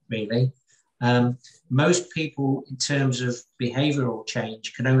prioritization, really. Most people, in terms of behavioral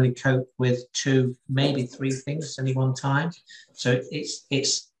change, can only cope with 2, maybe 3 things at any one time. So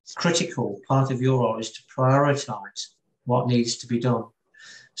it's critical. Part of your role is to prioritize what needs to be done.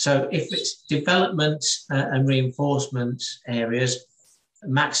 So if it's development and reinforcement areas, a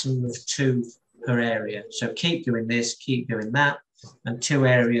maximum of 2 per area. So keep doing this, keep doing that, and 2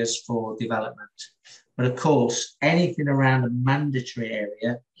 areas for development. But of course, anything around a mandatory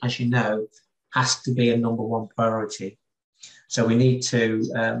area, as you know, has to be a number 1 priority. So we need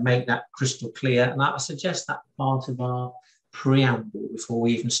to make that crystal clear. And I suggest that part of our preamble before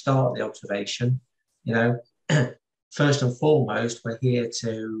we even start the observation. You know, first and foremost, we're here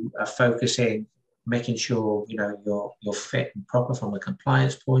to focus in, making sure, you know, you're fit and proper from a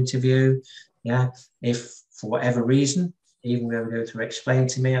compliance point of view. Yeah, if for whatever reason, even though we go through explain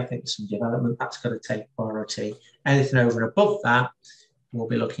to me, I think there's some development that's got to take priority. Anything over and above that, we'll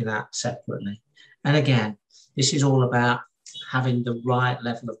be looking at separately. And again, this is all about having the right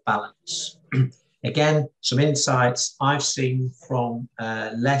level of balance. Again, some insights I've seen from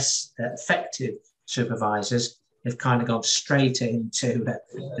less effective supervisors. They've kind of gone straight into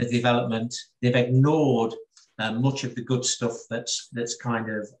the development. They've ignored much of the good stuff that's kind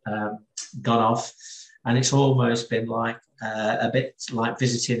of gone off. And it's almost been like a bit like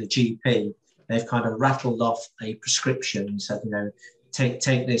visiting a GP. They've kind of rattled off a prescription and said, you know, take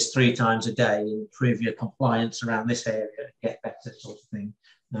this 3 times a day, improve your compliance around this area, get better, sort of thing.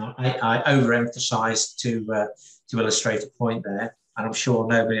 Now, I overemphasize to illustrate a point there, and I'm sure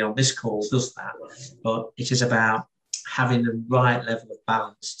nobody on this call does that, but it is about having the right level of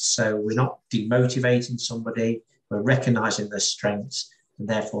balance. So we're not demotivating somebody, we're recognizing their strengths, and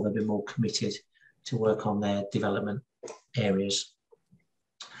therefore they'll be more committed to work on their development areas.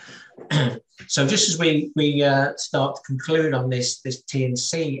 So just as we start to conclude on this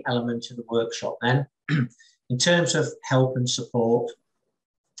T&C element of the workshop then, in terms of help and support,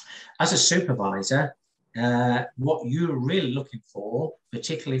 as a supervisor, what you're really looking for,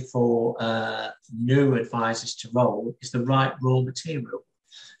 particularly for new advisors to role, is the right raw material.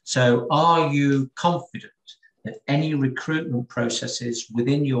 So are you confident that any recruitment processes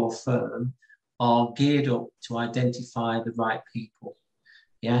within your firm are geared up to identify the right people?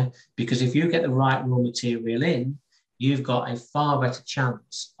 Yeah, because if you get the right raw material in, you've got a far better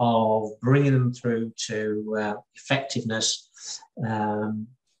chance of bringing them through to effectiveness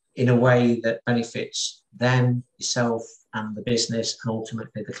in a way that benefits them, yourself, and the business, and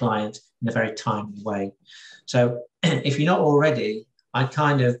ultimately the client in a very timely way. So if you're not already, I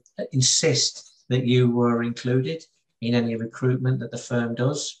kind of insist that you were included in any recruitment that the firm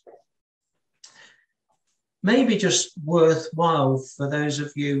does. maybe just worthwhile for those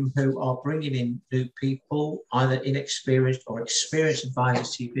of you who are bringing in new people, either inexperienced or experienced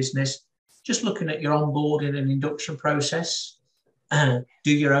advisors to your business, just looking at your onboarding and induction process. Do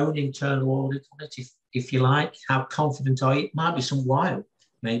your own internal audit on it if you like. How confident are you? It might be some while,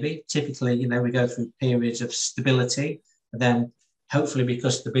 maybe. Typically, you know, we go through periods of stability, and then hopefully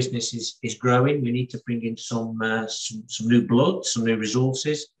because the business is growing, we need to bring in some new blood, some new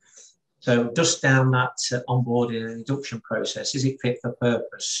resources. So dust down that onboarding and induction process. Is it fit for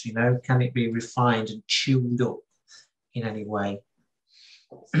purpose? You know, can it be refined and tuned up in any way?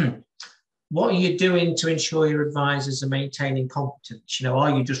 What are you doing to ensure your advisors are maintaining competence? You know,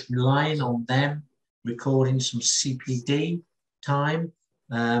 are you just relying on them recording some CPD time?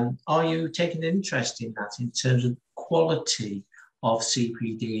 Are you taking an interest in that in terms of quality of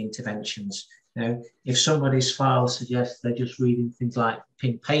CPD interventions? You know, if somebody's file suggests they're just reading things like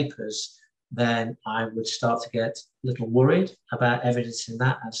pink papers, then I would start to get a little worried about evidencing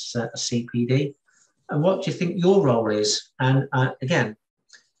that as a CPD. And what do you think your role is? And again,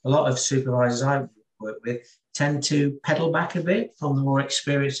 a lot of supervisors I work with tend to pedal back a bit from the more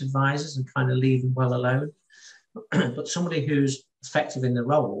experienced advisors and kind of leave them well alone. But somebody who's effective in the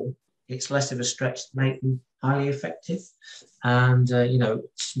role, it's less of a stretch to make them highly effective. And, you know,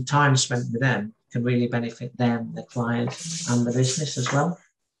 some time spent with them can really benefit them, the client, and the business as well.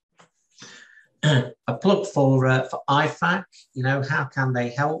 A plug for IFAC, you know, how can they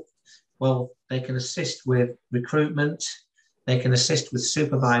help? Well, they can assist with recruitment. They can assist with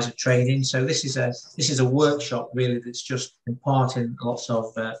supervisor training. So this is a workshop really that's just imparting lots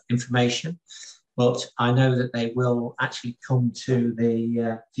of information. But I know that they will actually come to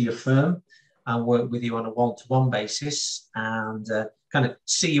to your firm and work with you on a one-to-one basis and kind of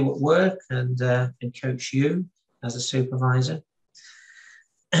see you at work and coach you as a supervisor.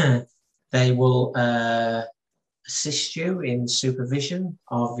 They will assist you in supervision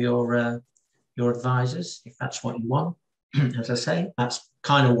of your advisors if that's what you want. As I say, that's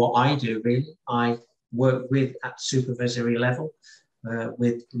kind of what I do really. I work with at supervisory level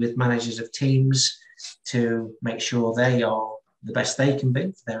with managers of teams to make sure they are the best they can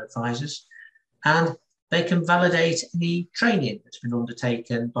be for their advisors, and they can validate any training that's been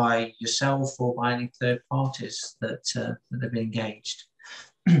undertaken by yourself or by any third parties that have been engaged.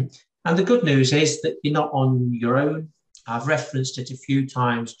 And the good news is that you're not on your own. I've referenced it a few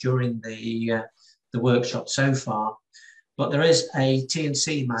times during the workshop so far, but there is a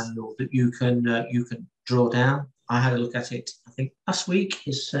T&C manual that you can draw down. I had a look at it, I think, last week.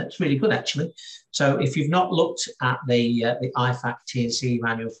 It's really good, actually. So if you've not looked at the IFAC T&C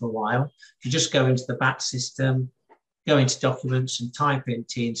manual for a while, if you just go into the back system, go into documents and type in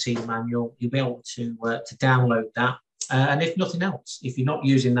T&C manual, you'll be able to download that. And if nothing else, if you're not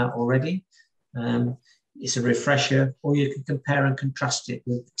using that already, it's a refresher, or you can compare and contrast it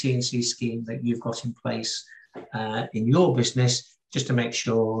with the T&C scheme that you've got in place in your business, just to make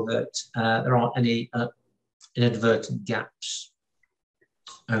sure that there aren't any inadvertent gaps.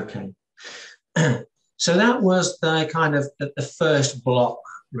 Okay. So that was the kind of the first block,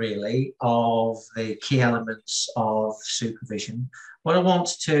 really, of the key elements of supervision. What I want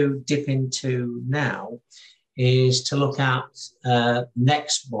to dip into now is to look at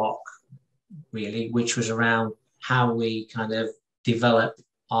next block, really, which was around how we kind of develop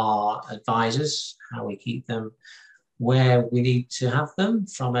our advisors, how we keep them where we need to have them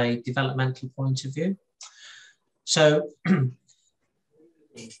from a developmental point of view. So,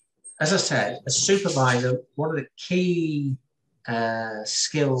 as I said, a supervisor, one of the key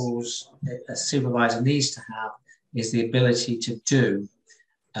skills a supervisor needs to have is the ability to do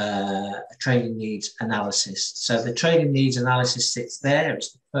a training needs analysis. So the training needs analysis sits there.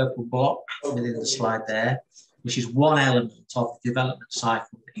 It's the purple block within the slide there, which is one element of the development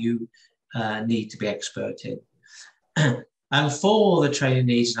cycle that you need to be expert in. And for the training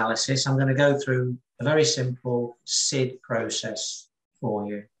needs analysis, I'm going to go through a very simple SID process for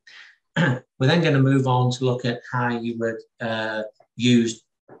you. We're then going to move on to look at how you would use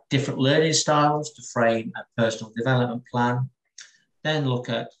different learning styles to frame a personal development plan, then look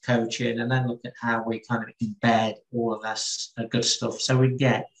at coaching, and then look at how we kind of embed all of that good stuff so we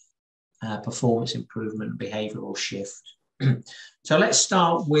get performance improvement and behavioural shift. So let's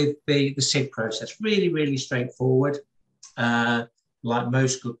start with the SID process. Really, really straightforward, like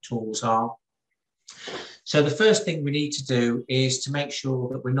most good tools are. So the first thing we need to do is to make sure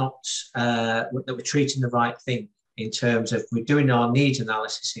that we're not, that we're treating the right thing in terms of we're doing our needs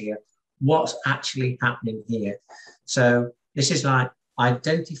analysis here, what's actually happening here. So this is like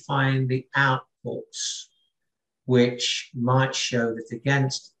identifying the outputs which might show that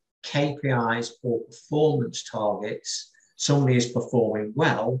against KPIs or performance targets, somebody is performing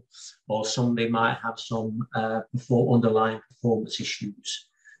well, or somebody might have some underlying performance issues.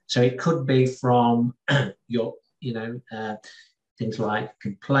 So it could be from your, things like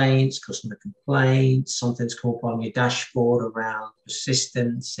complaints, customer complaints, something's come up on your dashboard around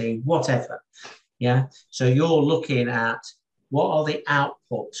persistency, whatever. Yeah. So you're looking at what are the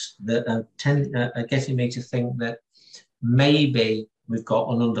outputs that are getting me to think that maybe we've got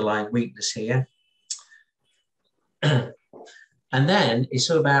an underlying weakness here. And then it's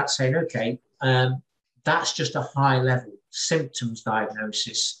all about saying, okay, that's just a high level symptoms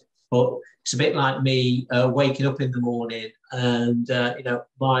diagnosis, but it's a bit like me waking up in the morning and,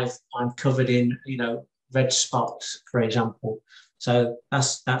 I'm covered in, red spots, for example. So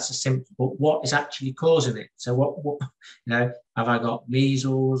that's a symptom, but what is actually causing it? So what have I got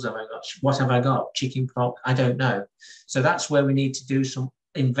measles? What have I got? Chicken pox? I don't know. So that's where we need to do some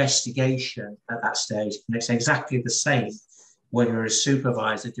investigation at that stage. And it's exactly the same when you're a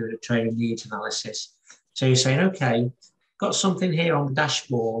supervisor doing a training needs analysis. So you're saying, okay, got something here on the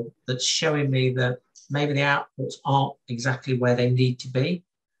dashboard that's showing me that maybe the outputs aren't exactly where they need to be.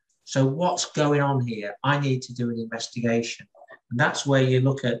 So what's going on here? I need to do an investigation. And that's where you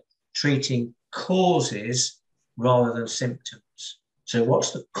look at treating causes rather than symptoms. So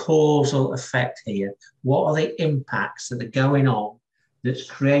what's the causal effect here? What are the impacts that are going on that's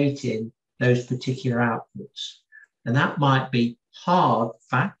creating those particular outputs? And that might be hard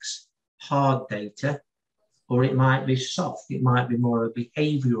facts, hard data, or it might be soft. It might be more of a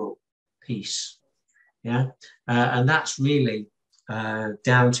behavioral piece. Yeah. And that's really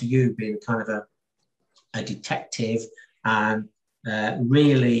down to you being kind of a detective and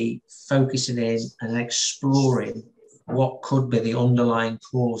really focusing in and exploring what could be the underlying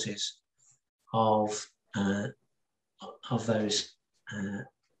causes of those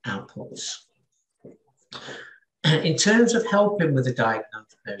outputs. In terms of helping with the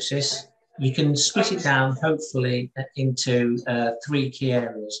diagnosis, you can split it down, hopefully, into 3 key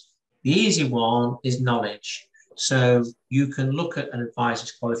areas. The easy one is knowledge. So you can look at an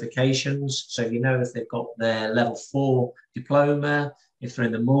advisor's qualifications. So you know if they've got their level 4 diploma, if they're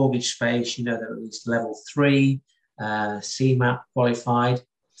in the mortgage space, you know they're at least level 3, CMAP qualified.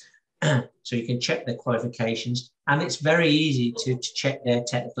 So you can check their qualifications. And it's very easy to check their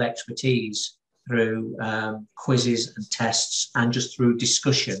technical expertise through quizzes and tests and just through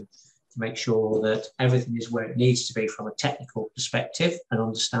discussion to make sure that everything is where it needs to be from a technical perspective and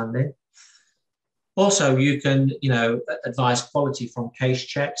understanding. Also, you can, advise quality from case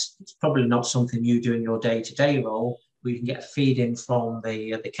checks. It's probably not something you do in your day-to-day role. We can get a feed in from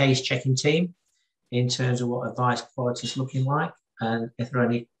the case checking team in terms of what advice quality is looking like and if there are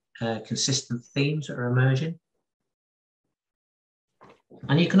any consistent themes that are emerging.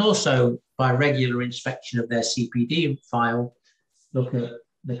 And you can also, by regular inspection of their CPD file, look at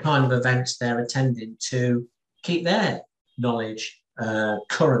the kind of events they're attending to keep their knowledge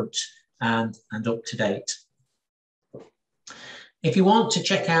current and up to date. If you want to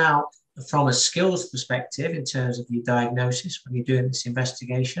check out from a skills perspective in terms of your diagnosis when you're doing this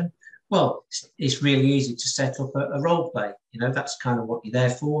investigation, well, it's really easy to set up a role play. That's kind of what you're there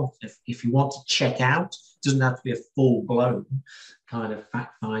for. If you want to check out, it doesn't have to be a full-blown kind of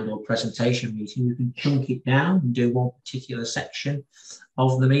fact find or presentation meeting. You can chunk it down and do one particular section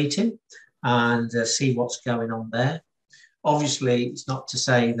of the meeting and see what's going on there. Obviously, it's not to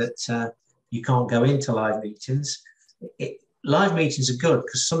say that you can't go into live meetings. Live meetings are good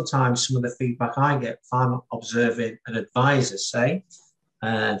because sometimes some of the feedback I get, if I'm observing an advisor, say,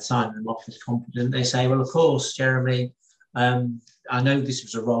 and signing them off as competent, they say, well, of course, Jeremy, I know this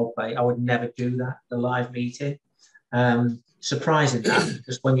was a role play. I would never do that at a live meeting. Surprising that,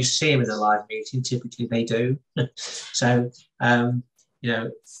 because when you see them in a live meeting, typically they do. So,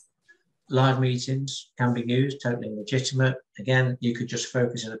 live meetings can be used, totally legitimate. Again, you could just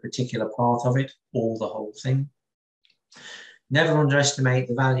focus on a particular part of it or the whole thing. Never underestimate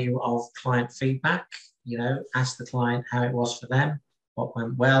the value of client feedback. Ask the client how it was for them, what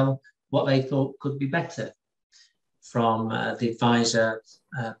went well, what they thought could be better from the advisor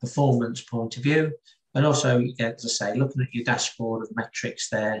performance point of view. And also, you get to say, looking at your dashboard of metrics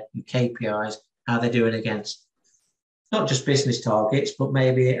there, your KPIs, how they're doing against not just business targets, but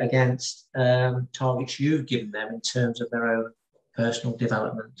maybe against targets you've given them in terms of their own personal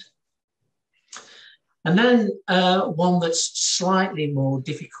development. And then one that's slightly more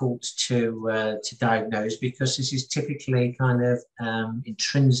difficult to diagnose, because this is typically kind of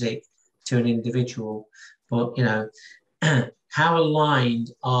intrinsic to an individual. But, how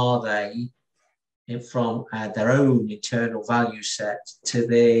aligned are they from their own internal value set to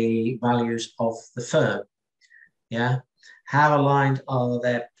the values of the firm. Yeah. How aligned are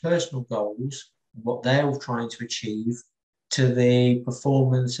their personal goals, what they're all trying to achieve, to the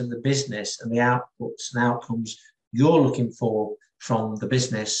performance of the business and the outputs and outcomes you're looking for from the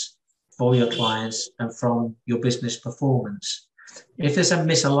business, for your clients, and from your business performance. If there's a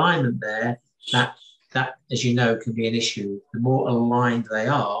misalignment there, that, as you know, can be an issue. The more aligned they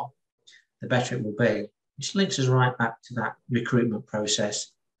are, the better it will be. Which links us right back to that recruitment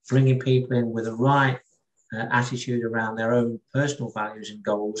process, bringing people in with the right attitude around their own personal values and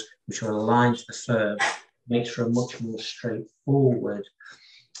goals, which are aligned to the firm, makes for a much more straightforward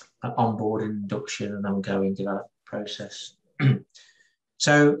onboarding, induction, and ongoing development process.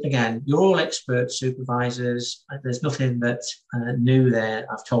 So again, you're all expert supervisors. There's nothing that new there.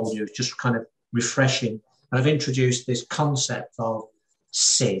 I've told you, it's just kind of refreshing. I've introduced this concept of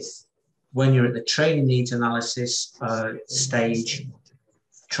SID. When you're at the training needs analysis stage,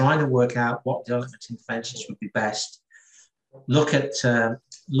 trying to work out what development interventions would be best, look at the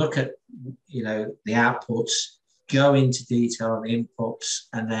outputs, go into detail on the inputs,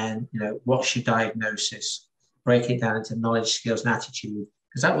 and then what's your diagnosis? Break it down into knowledge, skills, and attitude,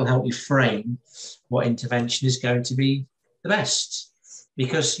 because that will help you frame what intervention is going to be the best.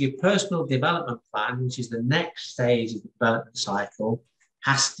 Because your personal development plan, which is the next stage of the development cycle,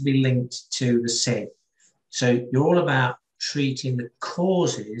 has to be linked to the SID. So you're all about treating the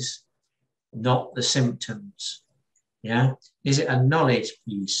causes, not the symptoms. Yeah. Is it a knowledge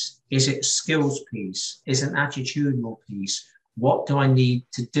piece? Is it a skills piece? Is it an attitudinal piece? What do I need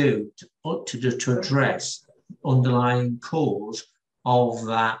to do to address the underlying cause of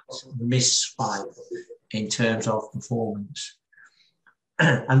that misfire in terms of performance?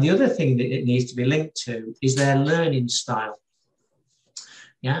 And the other thing that it needs to be linked to is their learning style.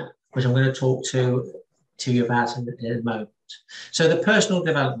 Yeah, which I'm going to talk to you about in a moment. So the personal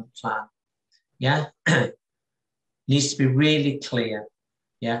development plan, yeah, needs to be really clear.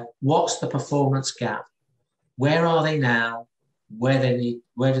 Yeah, what's the performance gap? Where are they now? Where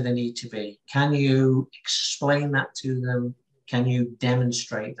do they need to be? Can you explain that to them? Can you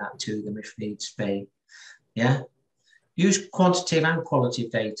demonstrate that to them if needs be? Yeah. Use quantitative and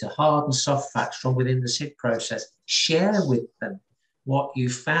qualitative data, hard and soft facts from within the SID process. Share with them what you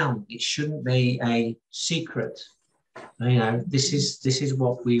found. It shouldn't be a secret. This is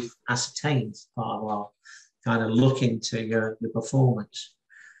what we've ascertained as part of our kind of look into your performance.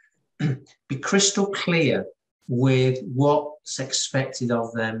 Be crystal clear with what's expected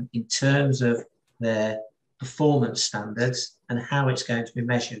of them in terms of their performance standards and how it's going to be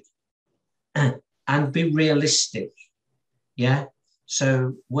measured. And be realistic. Yeah.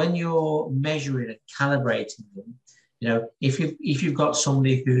 So when you're measuring and calibrating them, if you've got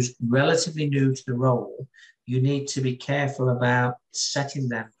somebody who's relatively new to the role, you need to be careful about setting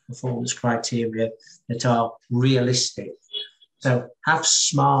them performance criteria that are realistic. So have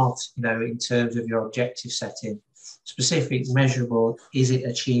SMART, in terms of your objective setting, specific, measurable, is it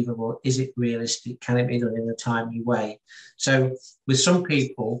achievable, is it realistic, can it be done in a timely way? So with some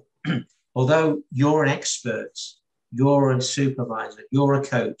people, although you're an expert, you're a supervisor, you're a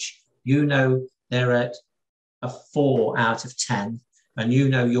coach, they're at a 4 out of 10, and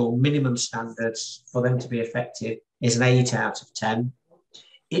your minimum standards for them to be effective is an 8 out of 10.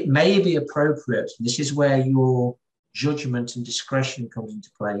 It may be appropriate, and this is where your judgment and discretion comes into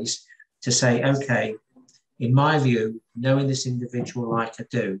place, to say, okay, in my view, knowing this individual like I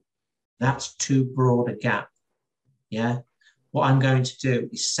do, that's too broad a gap. Yeah. What I'm going to do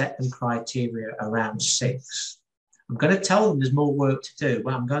is set them criteria around 6. I'm going to tell them there's more work to do,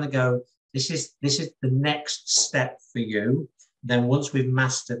 but I'm going to go, this is the next step for you. Then once we've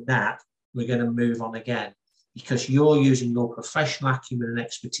mastered that, we're going to move on again, because you're using your professional acumen and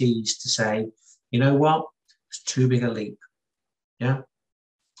expertise to say, you know what, it's too big a leap. Yeah.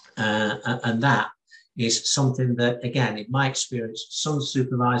 And that is something that, again, in my experience, some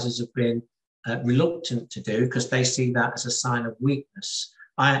supervisors have been reluctant to do because they see that as a sign of weakness.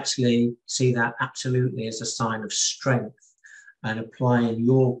 I actually see that absolutely as a sign of strength, and applying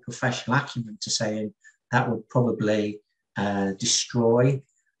your professional acumen to saying that would probably destroy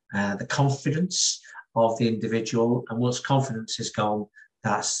the confidence of the individual. And once confidence is gone,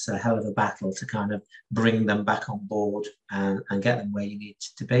 that's a hell of a battle to kind of bring them back on board and get them where you need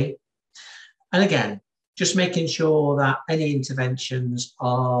to be. And again, just making sure that any interventions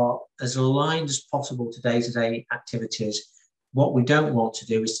are as aligned as possible to day-to-day activities. What we don't want to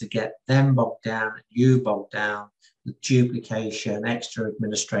do is to get them bogged down, you bogged down with duplication, extra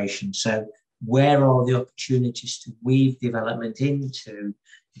administration. So where are the opportunities to weave development into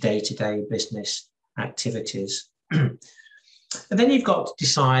day-to-day business activities. And then you've got to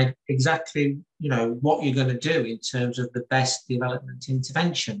decide exactly, what you're going to do in terms of the best development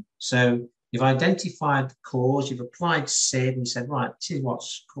intervention. So you've identified the cause, you've applied SID, and you said, right, this is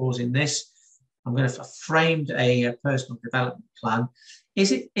what's causing this. I'm going to have framed a personal development plan.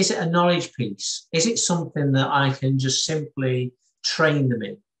 Is it a knowledge piece? Is it something that I can just simply train them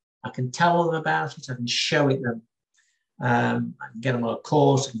in? I can tell them about it. I can show it them. I can get them on a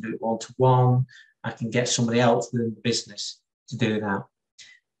course. I can do it one-to-one. I can get somebody else within the business to do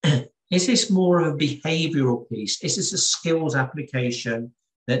that. Is this more of a behavioural piece? Is this a skills application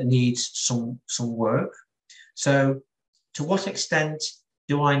that needs some work? So to what extent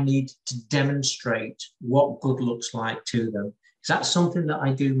do I need to demonstrate what good looks like to them? Is that something that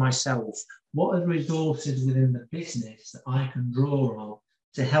I do myself? What are the resources within the business that I can draw on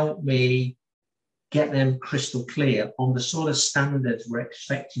to help me get them crystal clear on the sort of standards we're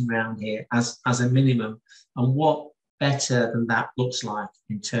expecting around here as a minimum, and what better than that looks like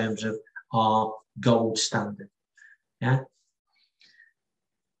in terms of our gold standard? Yeah.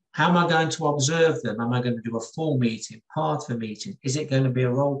 How am I going to observe them? Am I going to do a full meeting, part of a meeting? Is it going to be a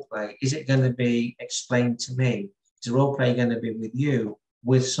role play? Is it going to be explained to me? Is the role play going to be with you,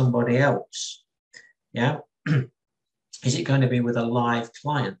 with somebody else? Yeah. Is it going to be with a live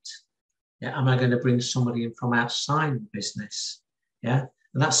client? Yeah. Am I going to bring somebody in from outside the business? Yeah.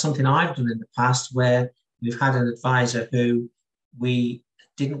 And that's something I've done in the past, where we've had an advisor who we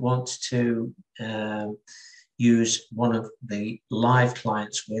didn't want to use one of the live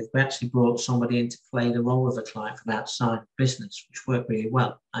clients with. We actually brought somebody in to play the role of a client from outside the business, which worked really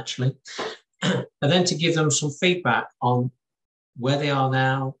well, actually. And then to give them some feedback on where they are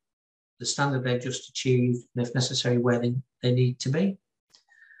now, the standard they've just achieved, and if necessary, where they need to be.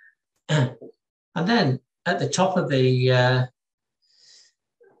 And then at the top of the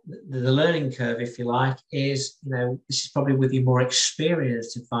learning curve, if you like, is, this is probably with your more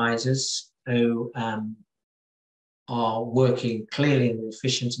experienced advisors who are working clearly in an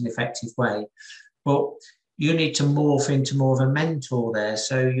efficient and effective way, but you need to morph into more of a mentor there.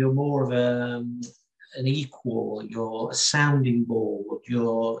 So you're more of an equal, you're a sounding board,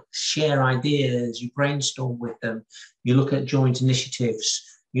 you share ideas, you brainstorm with them, you look at joint initiatives,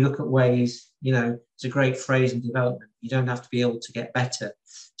 you look at ways, it's a great phrase in development, you don't have to be able to get better.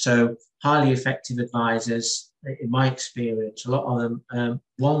 So highly effective advisors, in my experience, a lot of them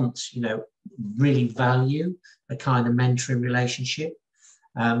want, really value a kind of mentoring relationship.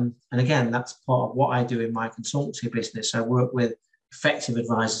 And again, that's part of what I do in my consultancy business. I work with effective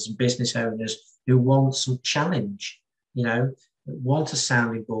advisors and business owners who want some challenge, want a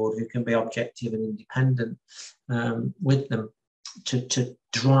sounding board who can be objective and independent with them to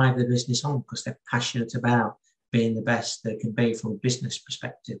drive the business on, because they're passionate about being the best they can be from a business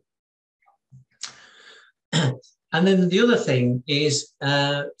perspective. And then the other thing is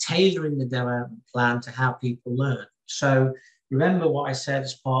tailoring the development plan to how people learn. So remember what I said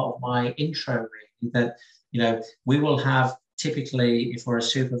as part of my intro, really, that, we will have typically, if we're a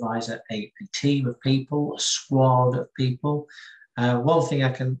supervisor, a team of people, a squad of people. One thing I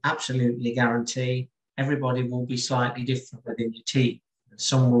can absolutely guarantee, everybody will be slightly different within your team.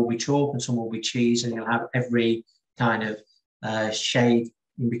 Some will be chalk and some will be cheese, and you'll have every kind of shade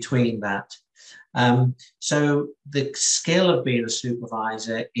in between that. So the skill of being a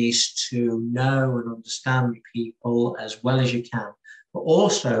supervisor is to know and understand people as well as you can, but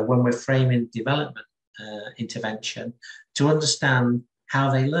also when we're framing development intervention, to understand how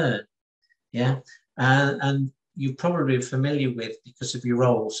they learn. Yeah. And you're probably familiar with, because of your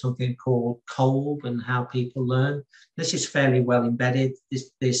role, something called Kolb and how people learn. This is fairly well embedded.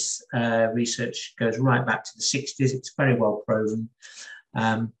 This research goes right back to the 60s. It's very well proven.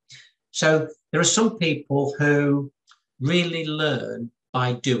 So there are some people who really learn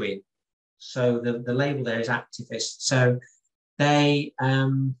by doing. So the label there is activist. So they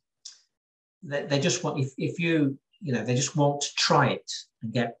just want, if you they just want to try it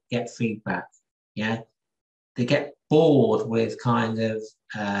and get feedback. Yeah, they get bored with kind of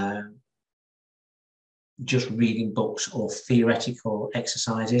just reading books or theoretical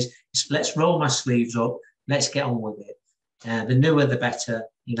exercises. Let's roll my sleeves up. Let's get on with it. The newer, the better.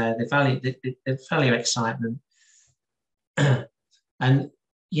 They value excitement, and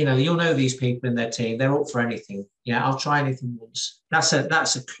you'll know these people in their team. They're up for anything. I'll try anything once. That's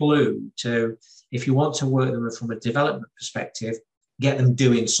a clue to, if you want to work them from a development perspective, get them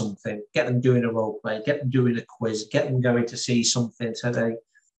doing something, get them doing a role play, get them doing a quiz, get them going to see something so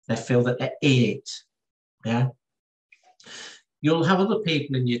they feel that they're in it. Yeah. You'll have other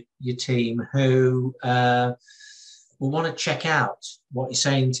people in your team who will want to check out what you're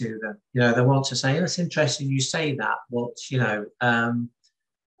saying to them. You know, they want to say, oh, it's interesting you say that. What's, you know,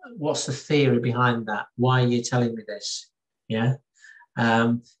 what's the theory behind that? Why are you telling me this? Yeah.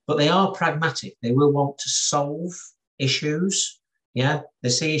 But they are pragmatic. They will want to solve issues. Yeah. They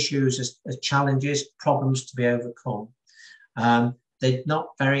see issues as challenges, problems to be overcome. They're not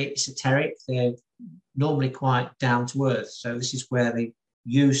very esoteric. They're normally quite down to earth. So this is where the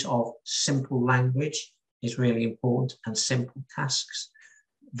use of simple language is really important, and simple tasks,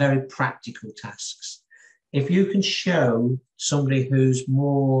 very practical tasks. If you can show somebody who's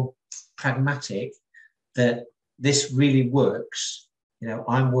more pragmatic that this really works, you know,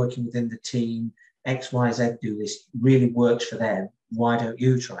 I'm working within the team, X, Y, Z do this, really works for them, why don't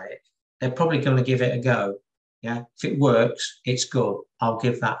you try it? They're probably going to give it a go. Yeah, if it works, it's good. I'll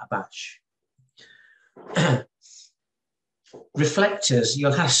give that a bash. Reflectors,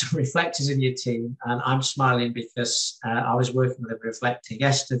 you'll have some reflectors in your team, and I'm smiling because I was working with a reflector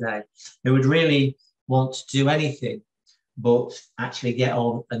yesterday who would really want to do anything but actually get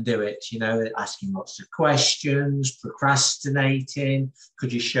on and do it. You know, asking lots of questions, procrastinating.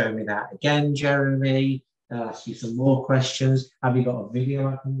 Could you show me that again, Jeremy? Ask you some more questions. Have you got a video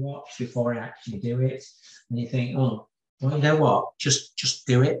I can watch before I actually do it? And you think, oh, well, you know what? Just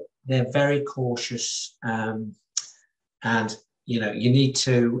do it. They're very cautious, and you know, you need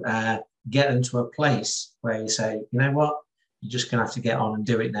to get them to a place where you say, you know what? You're just going to have to get on and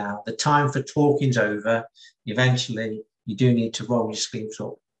do it now. The time for talking's over. Eventually, you do need to roll your sleeves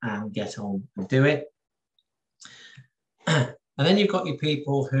up and get on and do it. And then you've got your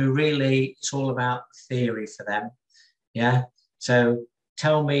people who really, it's all about theory for them. Yeah. So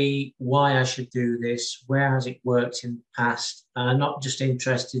tell me why I should do this. Where has it worked in the past? I'm not just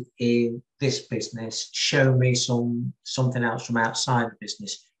interested in this business. Show me something else from outside the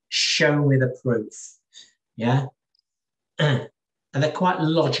business. Show me the proof. Yeah. And they're quite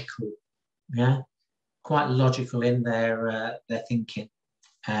logical. Yeah. Quite logical in their thinking.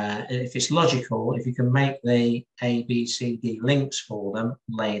 If it's logical, if you can make the A, B, C, D links for them,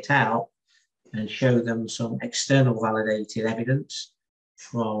 lay it out, and show them some external validated evidence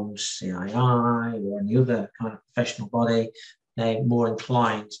from CII or any other kind of professional body, they're more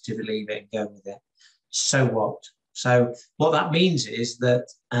inclined to believe it and go with it. So what? So what that means is that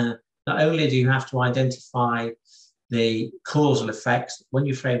not only do you have to identify the causal effects, when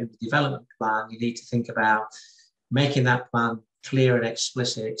you're framing the development plan, you need to think about making that plan clear and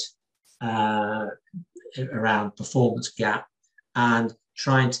explicit around performance gap, and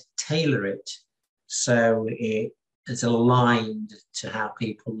trying to tailor it so it is aligned to how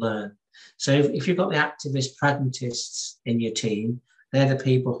people learn. So if you've got the activist pragmatists in your team, they're the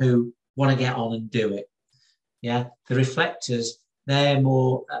people who want to get on and do it. Yeah, the reflectors, they're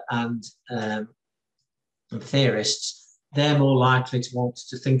more, and theorists, they're more likely to want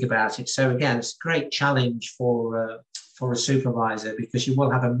to think about it. So again, it's a great challenge for a supervisor, because you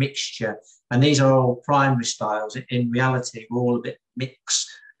will have a mixture, and these are all primary styles. In reality, we're all a bit mix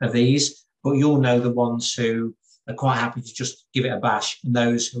of these, but you'll know the ones who are quite happy to just give it a bash, and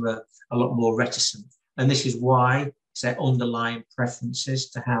those who are a lot more reticent. And this is why it's their underlying preferences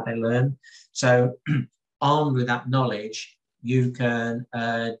to how they learn. So armed with that knowledge, you can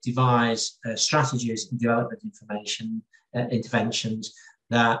devise strategies and development interventions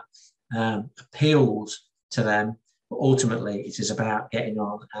that appeals to them. But ultimately, it is about getting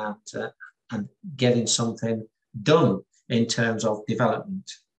on and getting something done in terms of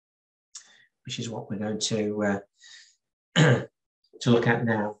development, which is what we're going to look at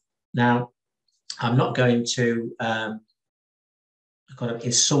now. Now, I'm not going to kind of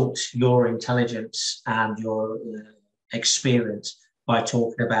insult your intelligence and your experience by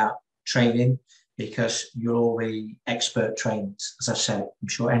talking about training, because you're all the expert trainers. As I said, I'm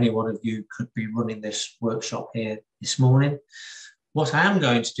sure any one of you could be running this workshop here this morning. What I am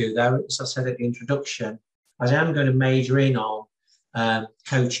going to do, though, as I said at the introduction, is I am going to major in on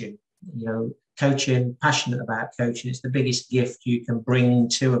coaching. You know, coaching, passionate about coaching. It's the biggest gift you can bring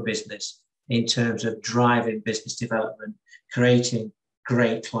to a business in terms of driving business development, creating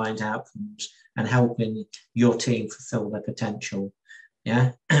great client outcomes, and helping your team fulfill their potential.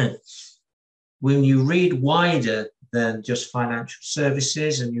 Yeah. When you read wider than just financial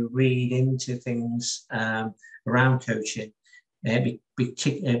services and you read into things around coaching, it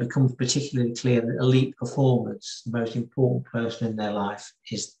becomes particularly clear that elite performers, the most important person in their life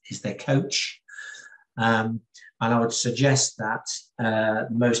is their coach. And I would suggest that the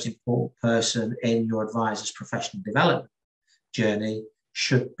most important person in your advisor's professional development journey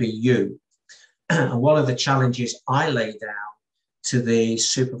should be you. And one of the challenges I lay down to the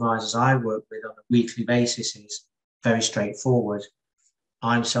supervisors I work with on a weekly basis is very straightforward.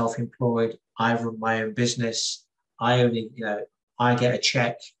 I'm self-employed, I run my own business, I only, I get a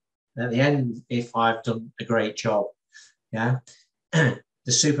check at the end if I've done a great job. Yeah.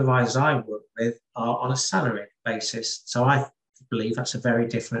 The supervisors I work with are on a salary basis. So I believe that's a very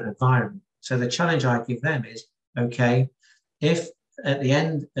different environment. So the challenge I give them is, okay, if at the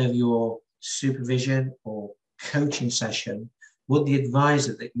end of your supervision or coaching session, would the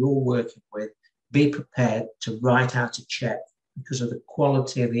advisor that you're working with be prepared to write out a check because of the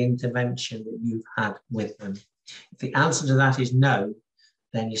quality of the intervention that you've had with them? If the answer to that is no,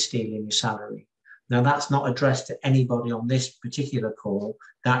 then you're stealing your salary. Now, that's not addressed to anybody on this particular call.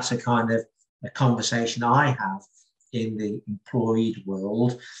 That's a kind of a conversation I have in the employed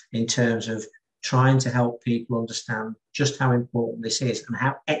world in terms of trying to help people understand just how important this is and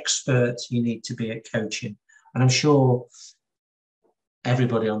how expert you need to be at coaching. And I'm sure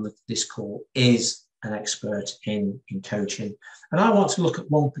everybody on this call is an expert in coaching. And I want to look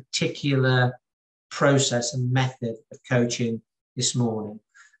at one particular process and method of coaching this morning,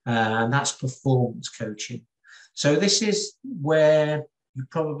 and that's performance coaching. So this is where you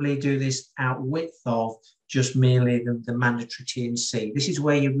probably do this out width of just merely the mandatory T&C. This is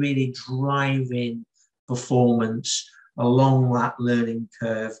where you're really driving performance along that learning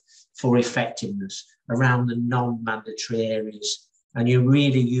curve for effectiveness around the non-mandatory areas. And you're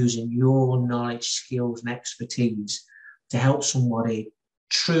really using your knowledge, skills, and expertise to help somebody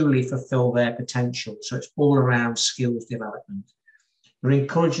truly fulfill their potential. So it's all around skills development. We're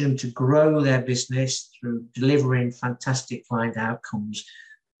encouraging them to grow their business through delivering fantastic client outcomes.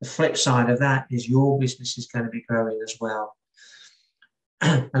 The flip side of that is your business is going to be growing as well.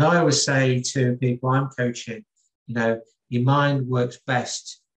 And I always say to people I'm coaching, your mind works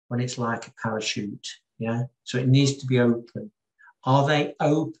best when it's like a parachute. Yeah. So it needs to be open. Are they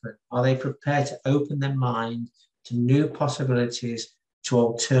open? Are they prepared to open their mind to new possibilities, to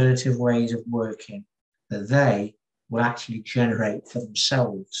alternative ways of working that they will actually generate for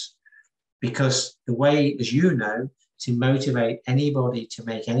themselves? Because the way, as you know, to motivate anybody to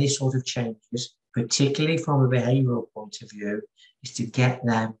make any sort of changes, particularly from a behavioral point of view, is to get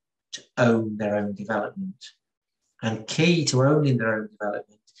them to own their own development. And key to owning their own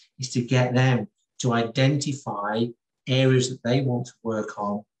development is to get them to identify areas that they want to work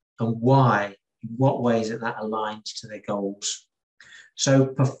on and why, in what ways that aligns to their goals. So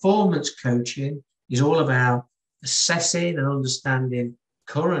performance coaching is all about assessing and understanding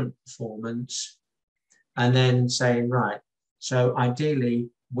current performance and then saying, right, so ideally,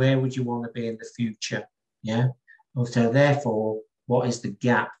 where would you want to be in the future? Yeah. So therefore, what is the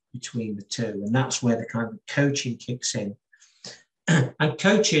gap between the two? And that's where the kind of coaching kicks in. And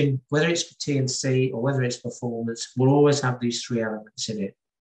coaching, whether it's for T&C or whether it's performance, will always have these three elements in it.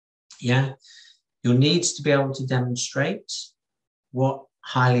 Yeah. You'll need to be able to demonstrate what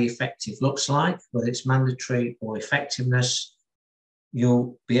highly effective looks like, whether it's mandatory or effectiveness.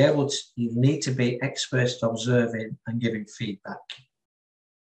 You need to be experts at observing and giving feedback.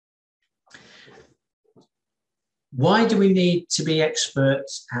 Why do we need to be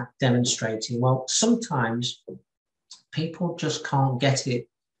experts at demonstrating? Well, sometimes people just can't get it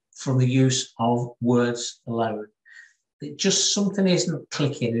from the use of words alone. It just something isn't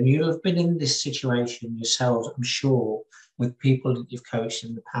clicking, and you'll have been in this situation yourselves, I'm sure, with people that you've coached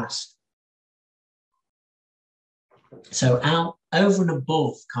in the past. So over and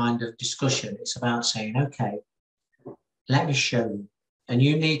above kind of discussion, it's about saying, okay, let me show you. And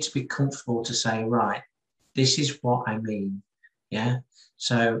you need to be comfortable to say, right, this is what I mean. Yeah.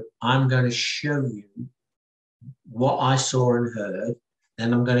 So I'm going to show you what I saw and heard.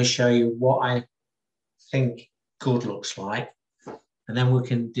 Then I'm going to show you what I think good looks like. And then we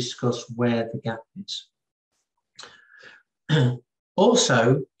can discuss where the gap is.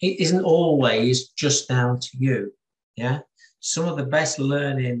 Also, it isn't always just down to you. Yeah. Some of the best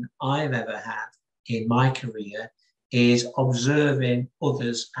learning I've ever had in my career is observing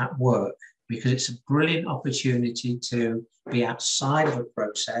others at work, because it's a brilliant opportunity to be outside of a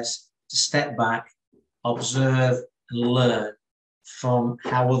process, to step back, observe and learn from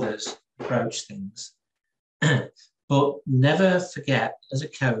how others approach things. But never forget, as a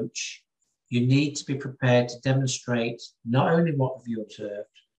coach, you need to be prepared to demonstrate not only what have you observed,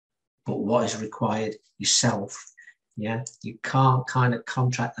 but what is required yourself. Yeah, you can't kind of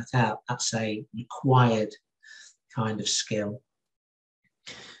contract that out. That's a required kind of skill.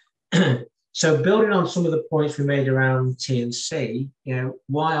 So building on some of the points we made around T&C,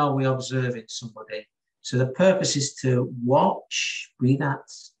 why are we observing somebody? So the purpose is to watch, be that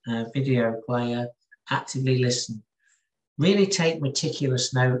video player, actively listen, really take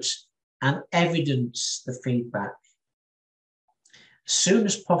meticulous notes and evidence the feedback. As soon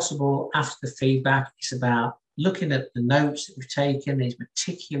as possible after the feedback, it's about looking at the notes that we've taken, these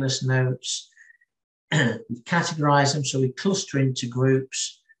meticulous notes. We categorize them, so we cluster into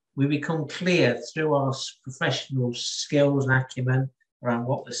groups. We become clear through our professional skills and acumen around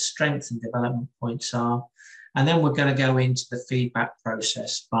what the strengths and development points are. And then we're going to go into the feedback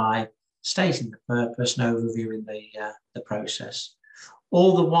process by stating the purpose and overviewing the process,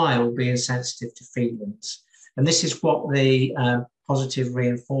 all the while being sensitive to feelings. And this is what the positive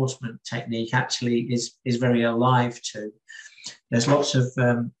reinforcement technique actually is very alive to. There's lots of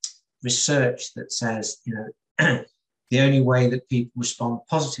research that says, you know, the only way that people respond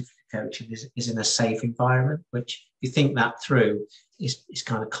positively to coaching is in a safe environment, which if you think that through is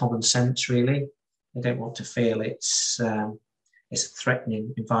kind of common sense, really. They don't want to feel it's a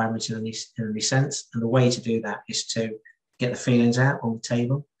threatening environment in any sense. And the way to do that is to get the feelings out on the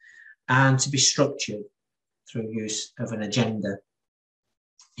table and to be structured through use of an agenda.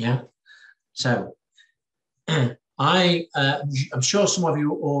 Yeah. So I'm sure some of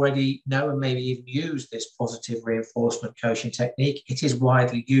you already know and maybe even use this positive reinforcement coaching technique. It is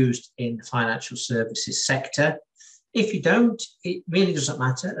widely used in the financial services sector. If you don't, it really doesn't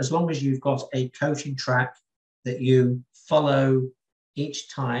matter, as long as you've got a coaching track that you follow each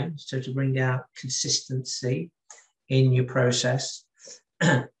time, so to bring out consistency in your process.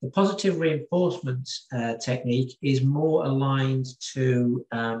 The positive reinforcement technique is more aligned to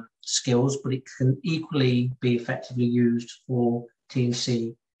skills, but it can equally be effectively used for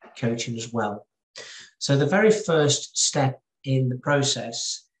T&C coaching as well. So the very first step in the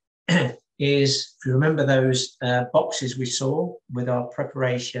process is, if you remember those boxes we saw with our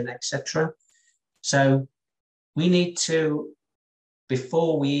preparation, etc. So we need to,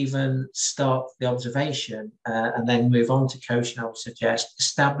 before we even start the observation and then move on to coaching, I would suggest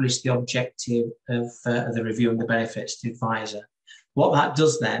establish the objective of the review and the benefits to the advisor. What that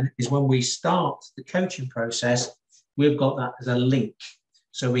does then is when we start the coaching process, we've got that as a link.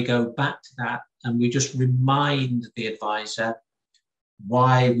 So we go back to that and we just remind the advisor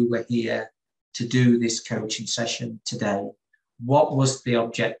why we were here to do this coaching session today. What was the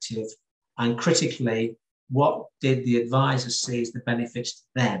objective? And critically, what did the advisor see as the benefits to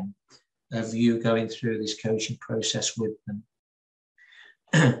them of you going through this coaching process with them?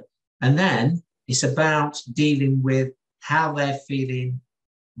 And then it's about dealing with how they're feeling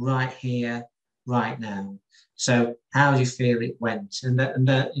right here, right now. So how do you feel it went?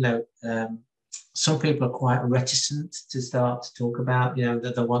 Some people are quite reticent to start to talk about,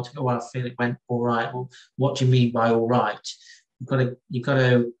 that they want to go, well, I feel it went all right. Well, what do you mean by all right? You've got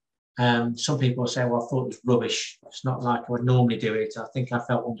to some people say, well, I thought it was rubbish. It's not like I would normally do it. I think I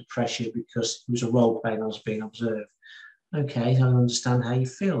felt under pressure because it was a role play and I was being observed. Okay, I understand how you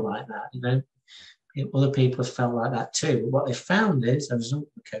feel like that. Other people have felt like that too. But what they found is, as a result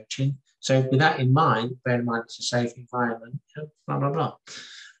of the coaching, so with that in mind, bear in mind it's a safe environment, blah, blah, blah.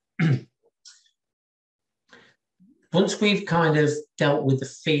 Once we've kind of dealt with the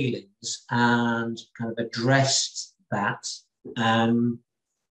feelings and kind of addressed that,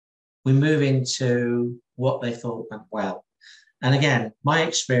 we move into what they thought went well. And again, my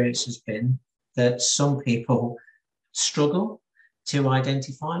experience has been that some people struggle to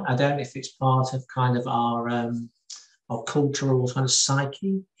identify. I don't know if it's part of kind of our cultural kind of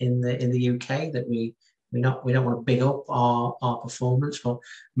psyche in the UK that we don't want to big up our performance, but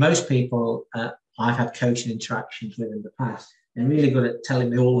most people I've had coaching interactions with in the past, they're really good at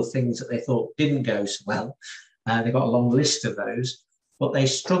telling me all the things that they thought didn't go so well. They've got a long list of those, but they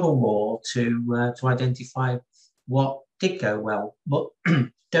struggle more to identify what did go well. But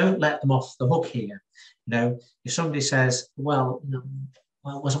don't let them off the hook here. If somebody says, well, it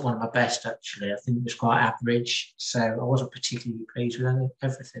wasn't one of my best, actually. I think it was quite average. So I wasn't particularly pleased with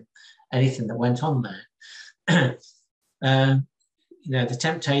anything that went on there. The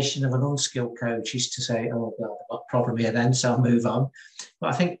temptation of an unskilled coach is to say, oh, God, I've got a problem here then, so I'll move on.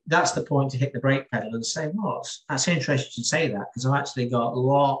 But I think that's the point, to hit the brake pedal and say, well, that's interesting to say that, because I've actually got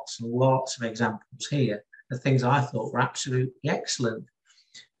lots and lots of examples here of things I thought were absolutely excellent.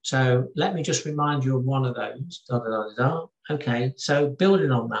 So let me just remind you of one of those. Okay, so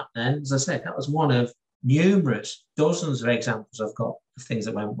building on that then, as I said, that was one of numerous, dozens of examples I've got of things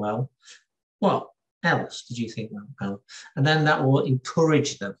that went well. What else did you think went well? And then that will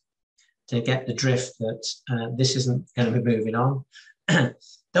encourage them to get the drift that this isn't going to be moving on.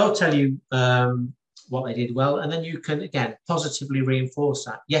 They'll tell you what they did well, and then you can, again, positively reinforce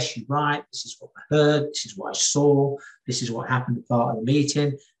that. Yes, you're right. This is what I heard. This is what I saw. This is what happened at part of the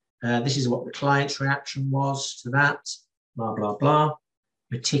meeting. This is what the client's reaction was to that, blah, blah, blah.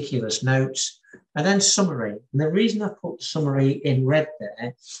 meticulous notes, and then summary. And the reason I put summary in red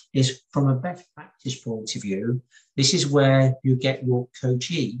there is from a best practice point of view, this is where you get your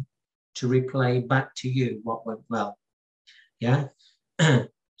coachee to replay back to you what went well. Yeah.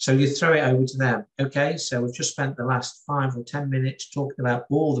 So you throw it over to them. Okay, so we've just spent the last 5 or 10 minutes talking about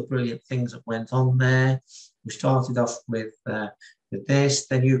all the brilliant things that went on there. We started off with this,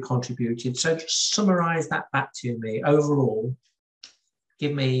 then you contributed. So just summarize that back to me. Overall,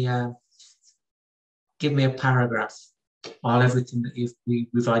 give me a paragraph on everything that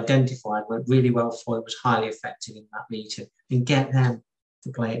we've identified went really well for you, was highly effective in that meeting, and get them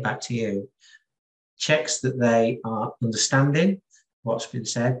to play it back to you. Checks that they are understanding what's been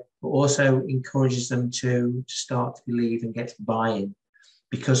said, but also encourages them to start to believe and get to buy-in,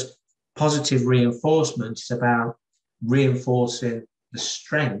 because positive reinforcement is about reinforcing the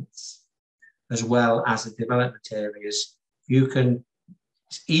strengths as well as the development areas.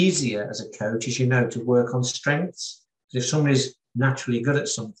 It's easier as a coach, as you know, to work on strengths. If somebody's naturally good at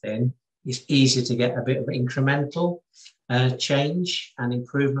something, it's easier to get a bit of incremental change and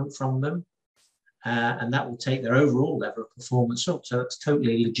improvement from them. And that will take their overall level of performance up. So it's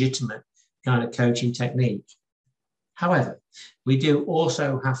totally legitimate kind of coaching technique. However, we do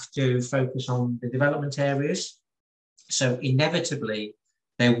also have to focus on the development areas. So inevitably,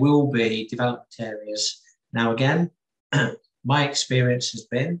 there will be development areas. Now, again, my experience has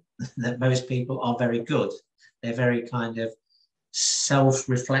been that most people are very good. They're very kind of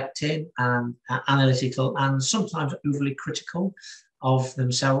self-reflecting and analytical, and sometimes overly critical of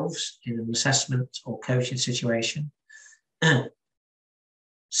themselves in an assessment or coaching situation.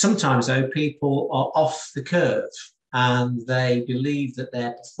 Sometimes, though, people are off the curve and they believe that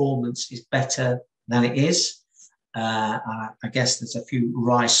their performance is better than it is. I guess there's a few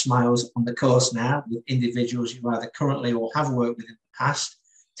wry smiles on the course now with individuals you either currently or have worked with in the past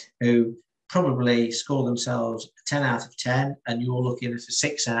who probably score themselves a 10 out of 10, and you're looking at a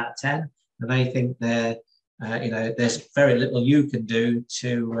 6 out of 10, and they think there's very little you can do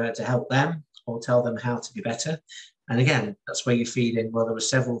to help them or tell them how to be better. And again, that's where you feed in. Well, there were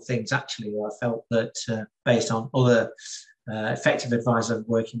several things actually I felt that based on other effective advisors I'm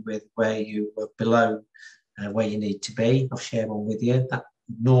working with where you were below where you need to be. I'll share one with you. That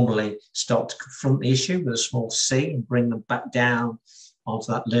normally start to confront the issue with a small C and bring them back down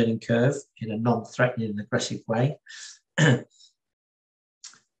onto that learning curve in a non-threatening and aggressive way. But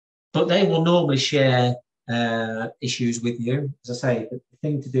they will normally share issues with you. As I say, the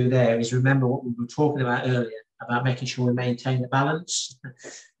thing to do there is remember what we were talking about earlier about making sure we maintain the balance,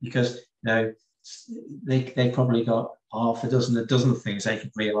 because they probably got a dozen things they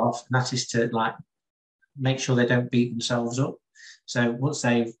could reel off, and that is to make sure they don't beat themselves up. So once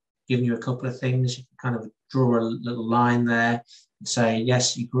they've given you a couple of things, you can kind of draw a little line there and say,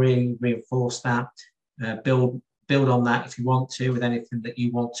 yes, you agree, reinforce that, build on that if you want to with anything that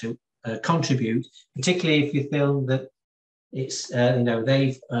you want to contribute, particularly if you feel that it's,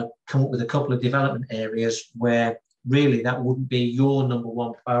 they've come up with a couple of development areas where really that wouldn't be your number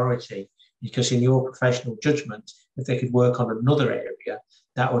one priority, because in your professional judgment, if they could work on another area,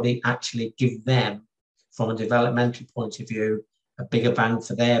 that would actually give them, from a developmental point of view, a bigger bang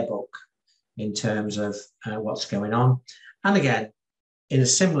for their buck in terms of what's going on. And again, in a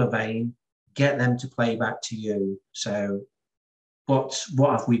similar vein, get them to play back to you. So what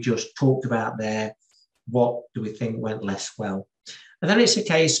have we just talked about there? What do we think went less well? And then it's a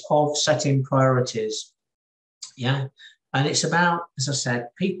case of setting priorities. Yeah. And it's about, as I said,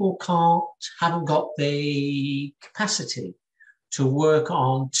 people haven't got the capacity to work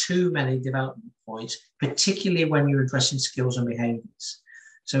on too many development points, particularly when you're addressing skills and behaviours.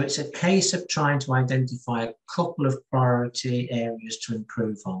 So it's a case of trying to identify a couple of priority areas to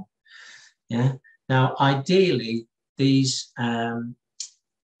improve on. Yeah. Now, ideally, these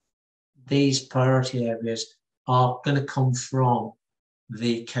priority areas are going to come from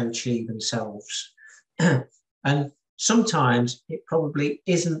the coachee themselves. And sometimes it probably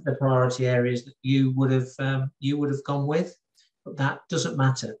isn't the priority areas that you would have gone with, but that doesn't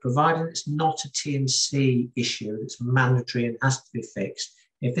matter, providing it's not a T&C issue that's mandatory and has to be fixed.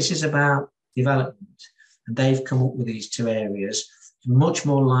 If this is about development and they've come up with these two areas, it's much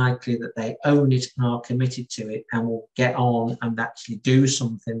more likely that they own it and are committed to it and will get on and actually do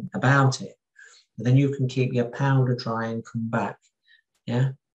something about it. And then you can keep your powder dry and come back.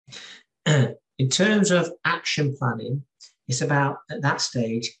 Yeah. In terms of action planning, it's about, at that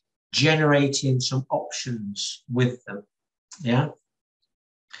stage, generating some options with them. Yeah.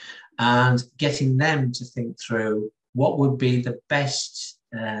 And getting them to think through what would be the best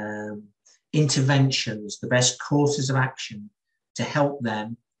interventions, the best courses of action to help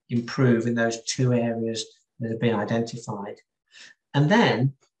them improve in those two areas that have been identified. And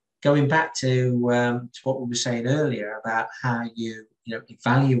then going back to what we were saying earlier about how you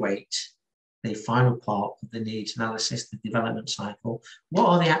evaluate the final part of the needs analysis, the development cycle, what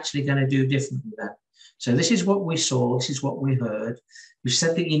are they actually going to do differently then? So this is what we saw, this is what we heard. We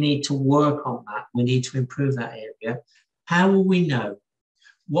said that you need to work on that, we need to improve that area. How will we know?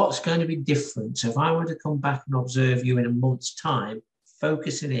 What's going to be different? So if I were to come back and observe you in a month's time,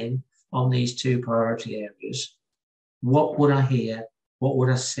 focusing in on these two priority areas, what would I hear? What would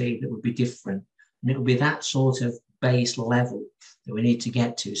I see that would be different? And it would be that sort of base level that we need to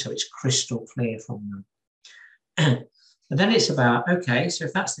get to, so it's crystal clear from them. And then it's about, okay, so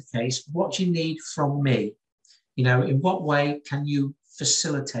if that's the case, what do you need from me? In what way can you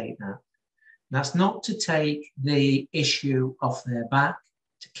facilitate that? And that's not to take the issue off their back,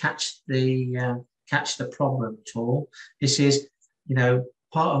 to catch the problem at all. This is,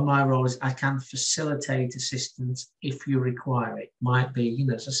 part of my role is I can facilitate assistance if you require it. Might be,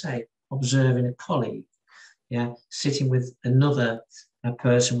 as I say, observing a colleague, sitting with another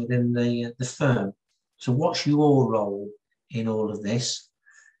person within the firm. So what's your role in all of this?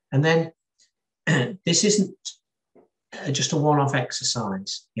 And then this isn't just a one-off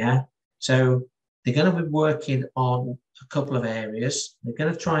exercise, So they're going to be working on a couple of areas. They're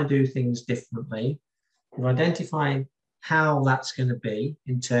going to try and do things differently. They're identifying how that's going to be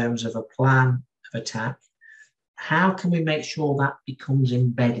in terms of a plan of attack. How can we make sure that becomes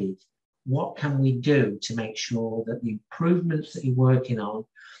embedded? What can we do to make sure that the improvements that you're working on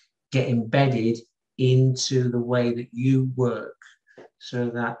get embedded into the way that you work, so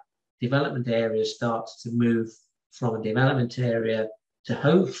that development area starts to move from a development area to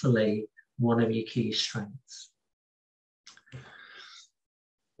hopefully one of your key strengths.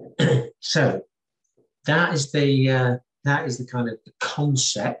 So that is the kind of the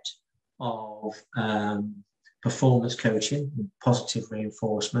concept of performance coaching and positive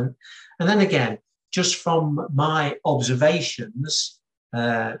reinforcement. And then again, just from my observations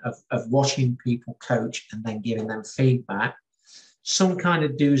of watching people coach and then giving them feedback, some kind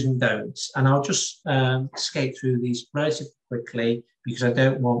of do's and don'ts. And I'll just skate through these relatively quickly because I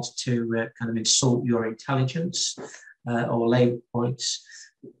don't want to kind of insult your intelligence or label points.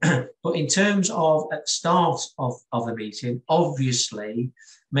 But in terms of at the start of the meeting, obviously,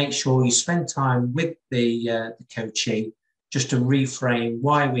 make sure you spend time with the coachee just to reframe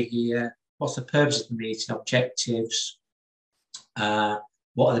why we're here, what's the purpose of the meeting, objectives, what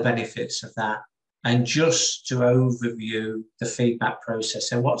are the benefits of that, and just to overview the feedback process.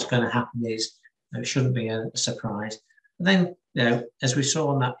 So what's going to happen is, it shouldn't be a surprise. And then, as we saw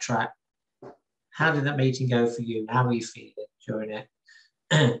on that track, how did that meeting go for you? How were you feeling during it?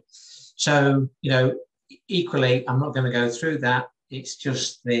 So, equally, I'm not going to go through that. It's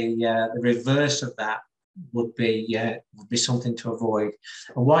just the reverse of that would be something to avoid.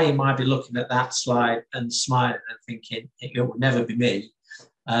 And while you might be looking at that slide and smiling and thinking it would never be me,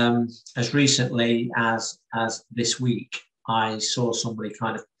 as recently as this week, I saw somebody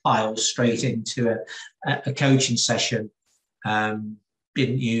kind of pile straight into a coaching session,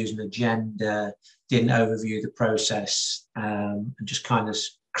 didn't use an agenda, didn't overview the process, and just kind of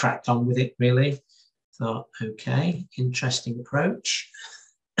cracked on with it, really. Thought, okay, interesting approach.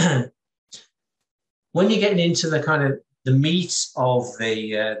 When you're getting into the kind of the meat of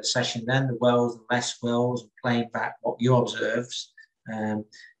the session, then the wells and less wells, and playing back what you observed,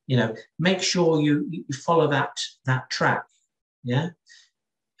 make sure you follow that track,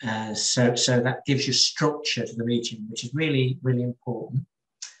 so that gives you structure to the meeting, which is really, really important.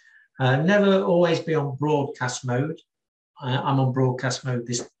 Never always be on broadcast mode. I'm on broadcast mode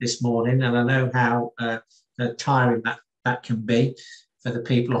this morning, and I know how tiring that can be for the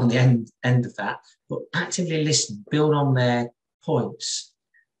people on the end of that. But actively listen, build on their points,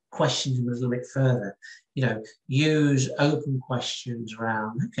 question them a little bit further. Use open questions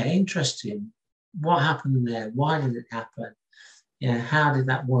around, okay, interesting. What happened there? Why did it happen? How did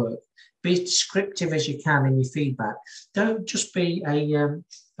that work? Be as descriptive as you can in your feedback. Don't just be a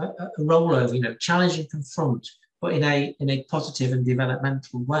rollover, challenge and confront, but in a positive and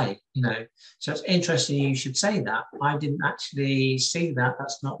developmental way, So it's interesting you should say that. I didn't actually see that.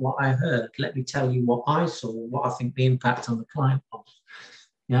 That's not what I heard. Let me tell you what I saw, what I think the impact on the client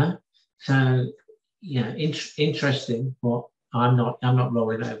was. So, interesting, but I'm not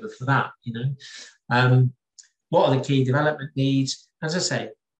rolling over for that, What are the key development needs? As I say,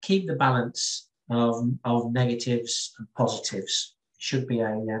 keep the balance of negatives and positives. It should be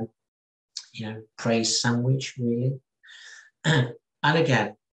a praise sandwich, really. And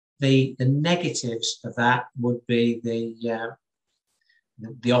again, the negatives of that would be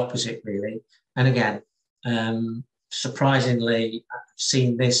the opposite really. And again, surprisingly, I've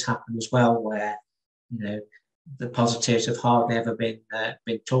seen this happen as well, where the positives have hardly ever been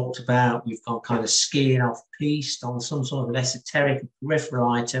talked about. We've gone kind of skiing off piste on some sort of an esoteric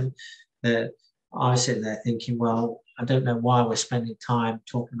peripheral item that I was sitting there thinking, well, I don't know why we're spending time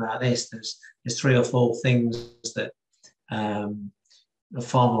talking about this. There's 3 or 4 things that are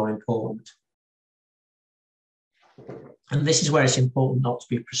far more important. And this is where it's important not to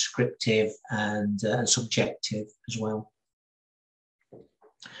be prescriptive and subjective as well.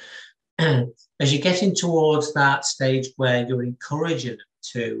 As you're getting towards that stage where you're encouraging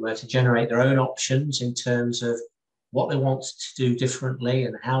them to generate their own options in terms of what they want to do differently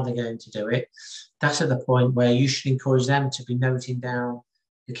and how they're going to do it, that's at the point where you should encourage them to be noting down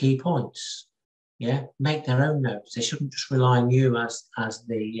the key points. Yeah, make their own notes. They shouldn't just rely on you as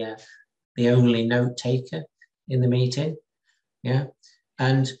the only note taker in the meeting. Yeah,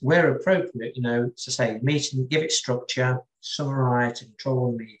 and where appropriate, to say meeting, give it structure, summarize, to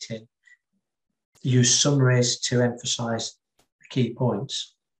control the meeting. Use summaries to emphasize the key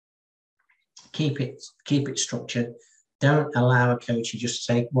points. Keep it structured. Don't allow a coach to just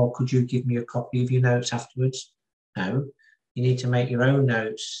say, well, could you give me a copy of your notes afterwards? No, you need to make your own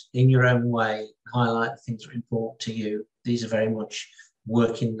notes in your own way, highlight the things that are important to you. These are very much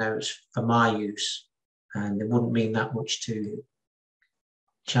working notes for my use, and they wouldn't mean that much to you.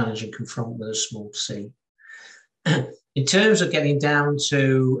 Challenge and confront with a small c. In terms of getting down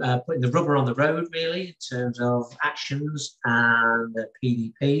to putting the rubber on the road, really, in terms of actions and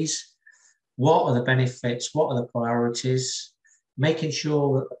PDPs, what are the benefits? What are the priorities? Making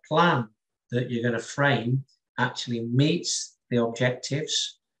sure that the plan that you're going to frame actually meets the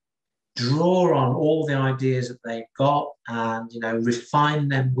objectives. Draw on all the ideas that they've got and refine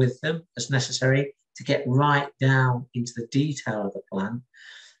them with them as necessary to get right down into the detail of the plan.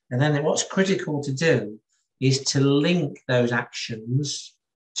 And then what's critical to do is to link those actions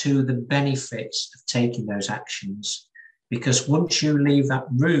to the benefits of taking those actions. Because once you leave that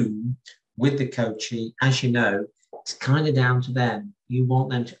room with the coachee, as you know, it's kind of down to them. You want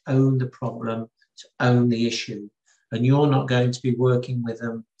them to own the problem, to own the issue. And you're not going to be working with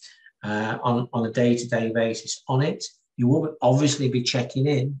them on a day-to-day basis on it. You will obviously be checking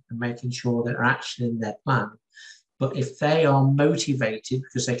in and making sure that they're actually in their plan. But if they are motivated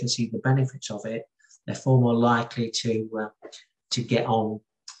because they can see the benefits of it, they're far more likely to get on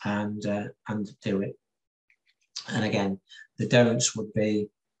and do it. And again, the don'ts would be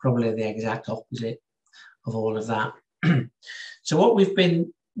probably the exact opposite of all of that. So what we've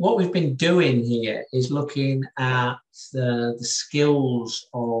been doing here is looking at the skills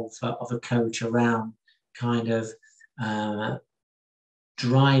of a coach around kind of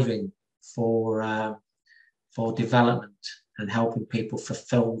driving for development and helping people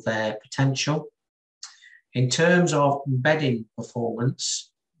fulfill their potential. In terms of embedding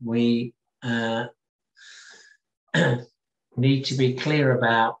performance, we need to be clear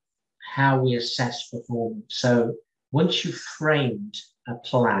about how we assess performance. So once you've framed a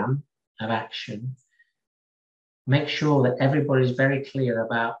plan of action, make sure that everybody's very clear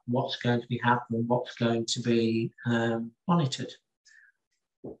about what's going to be happening, what's going to be monitored.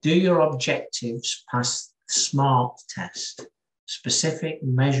 Do your objectives pass the SMART test? Specific,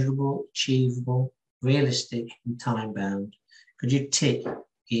 measurable, achievable, realistic, and time-bound. Could you tick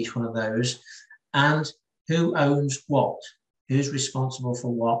each one of those? And who owns what? Who's responsible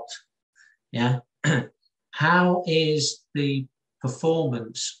for what? Yeah. How is the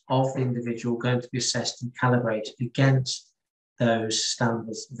performance of the individual going to be assessed and calibrated against those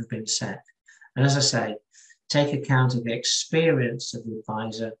standards that have been set? And as I say, take account of the experience of the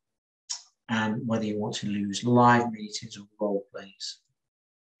advisor and whether you want to use live meetings or role plays.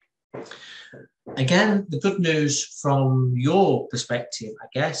 Again, the good news from your perspective, I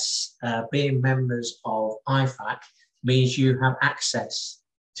guess, being members of IFAC means you have access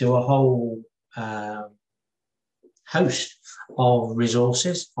to a whole host of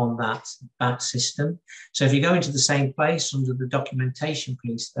resources on that system. So if you go into the same place under the documentation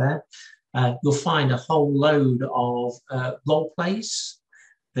piece there, you'll find a whole load of role plays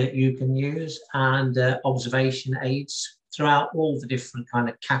that you can use and observation aids throughout all the different kind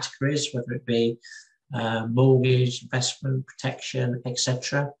of categories, whether it be mortgage, investment, protection,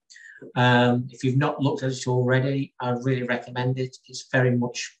 etc. If you've not looked at it already, I really recommend it. It's very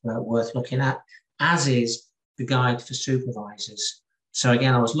much worth looking at, as is the guide for supervisors. So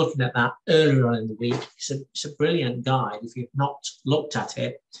again, I was looking at that earlier on in the week. It's a brilliant guide. If you've not looked at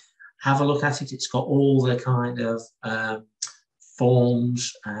it, have a look at it. It's got all the kind of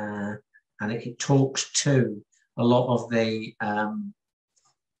forms and it talks to a lot of the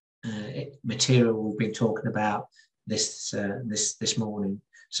material we've been talking about this morning.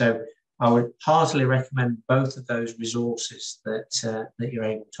 So I would heartily recommend both of those resources that you're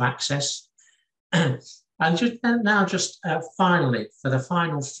able to access. And finally, for the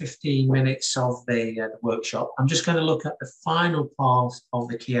final 15 minutes of the workshop, I'm just going to look at the final part of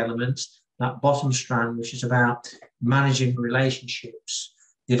the key elements, that bottom strand, which is about managing relationships,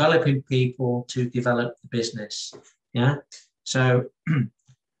 developing people to develop the business. Yeah. So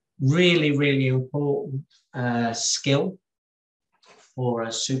really, really important skill for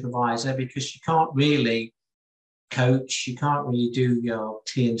a supervisor, because you can't really coach, you can't really do your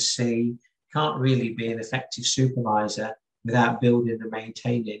T&C, can't really be an effective supervisor without building and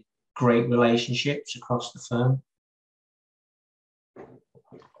maintaining great relationships across the firm.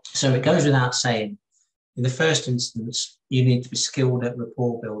 So it goes without saying, in the first instance, you need to be skilled at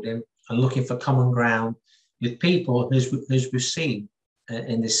rapport building and looking for common ground with people who's we've seen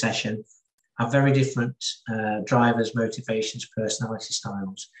in this session have very different drivers, motivations, personality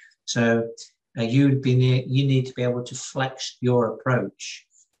styles. So you need to be able to flex your approach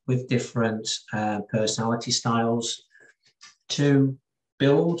with different personality styles to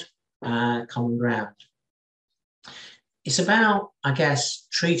build common ground. It's about, I guess,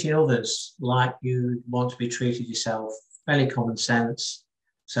 treating others like you want to be treated yourself, fairly common sense.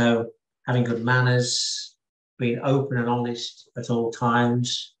 So having good manners, being open and honest at all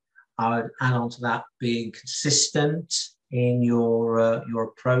times. I would add on to that being consistent in your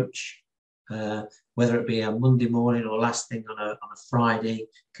approach, whether it be a Monday morning or last thing on a Friday,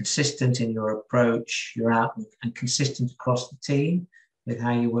 consistent in your approach, you're out and consistent across the team with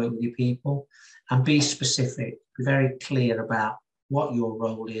how you work with your people, and be specific, be very clear about what your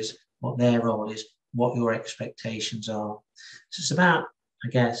role is, what their role is, what your expectations are. So it's about, I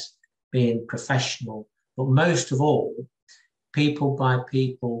guess, being professional, but most of all, people by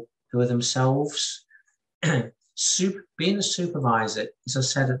people who are themselves. Being a supervisor, as I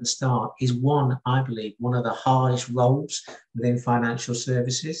said at the start, is I believe, one of the hardest roles within financial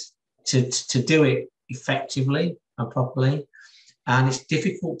services to do it effectively and properly. And it's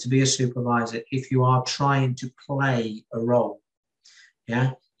difficult to be a supervisor if you are trying to play a role.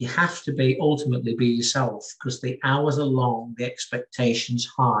 Yeah, you have to ultimately be yourself, because the hours are long, the expectations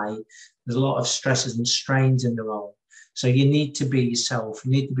high. There's a lot of stresses and strains in the role. So you need to be yourself.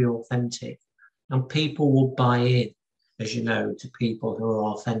 You need to be authentic. And people will buy in, as you know, to people who are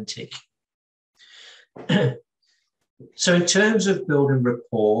authentic. So in terms of building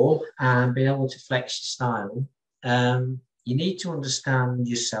rapport and being able to flex your style, you need to understand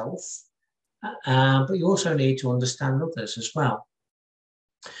yourself, but you also need to understand others as well.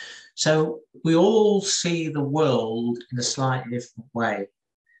 So we all see the world in a slightly different way.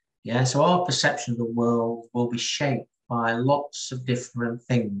 Yeah, so our perception of the world will be shaped by lots of different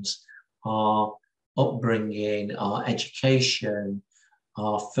things. Our upbringing, our education,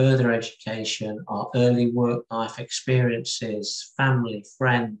 our further education, our early work life experiences, family,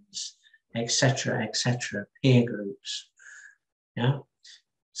 friends, etc., peer groups. Yeah.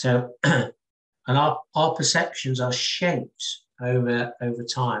 So, and our perceptions are shaped over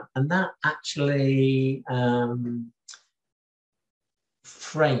time, and that actually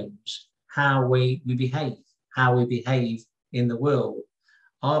frames how we behave, in the world.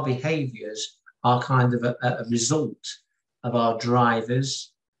 Our behaviours are kind of a result of our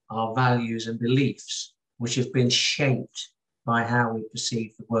drivers, our values and beliefs, which have been shaped by how we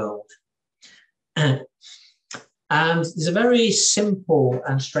perceive the world. And there's a very simple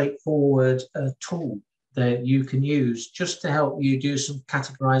and straightforward tool that you can use just to help you do some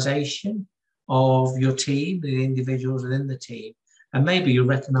categorization of your team, the individuals within the team. And maybe you'll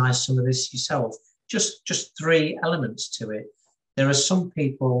recognize some of this yourself. Just three elements to it. There are some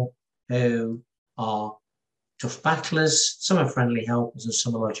people who are tough battlers, some are friendly helpers, and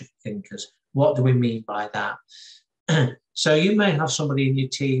some are logical thinkers. What do we mean by that? So you may have somebody in your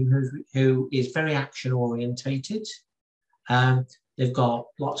team who is very action orientated. They've got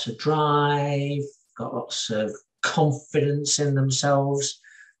lots of drive, got lots of confidence in themselves.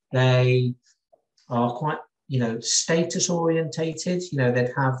 They are quite, status orientated.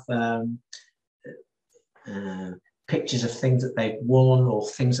 They'd have pictures of things that they've won or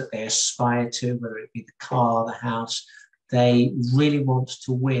things that they aspire to, whether it be the car, the house. They really want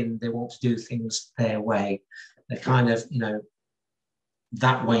to win. They want to do things their way. They're kind of,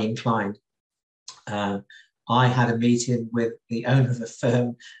 that way inclined. I had a meeting with the owner of the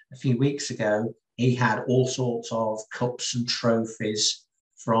firm a few weeks ago. He had all sorts of cups and trophies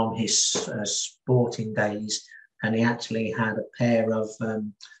from his sporting days, and he actually had a pair of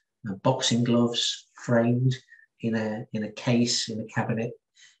boxing gloves framed in a case in a cabinet.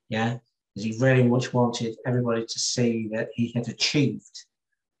 yeah, because he very much wanted everybody to see that he had achieved,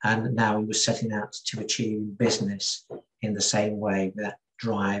 and now he was setting out to achieve in business in the same way, with that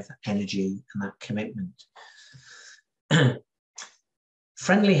drive, energy, and that commitment.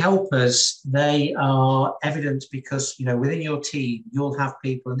 Friendly helpers, they are evident because, you know, within your team, you'll have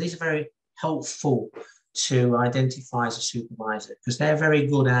people, and these are very helpful to identify as a supervisor, because they're very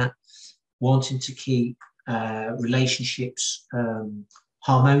good at wanting to keep relationships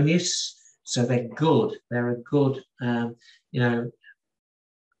harmonious. So they're good. They're a good, you know,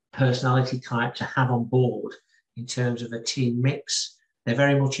 personality type to have on board in terms of a team mix. They're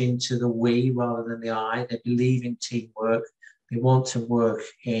very much into the we rather than the I. They believe in teamwork. They want to work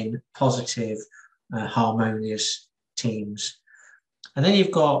in positive, harmonious teams. And then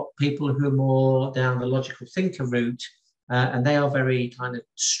you've got people who are more down the logical thinker route, and they are very kind of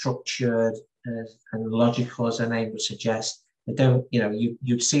structured and logical, as their name would suggest. They don't, you know,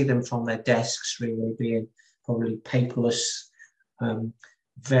 you'd see them from their desks really being probably paperless,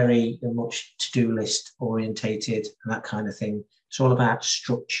 very much to-do list orientated and that kind of thing. It's all about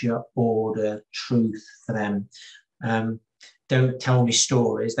structure, order, truth for them. Don't tell me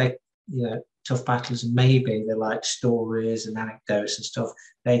stories. They, you know, tough battlers, maybe they like stories and anecdotes and stuff.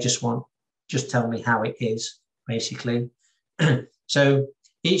 They just want, just tell me how it is, basically. So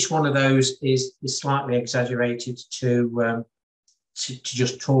each one of those is slightly exaggerated to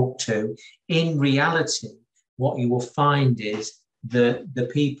just talk to. In reality, what you will find is that the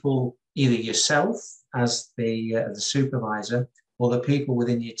people, either yourself as the supervisor or the people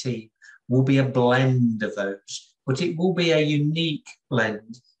within your team, will be a blend of those, but it will be a unique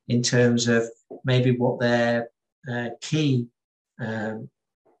blend in terms of maybe what their key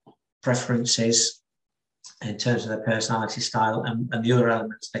preferences in terms of their personality style and the other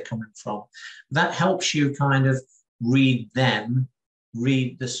elements they're coming from. That helps you kind of read them,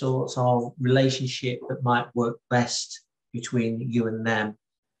 read the sorts of relationship that might work best between you and them,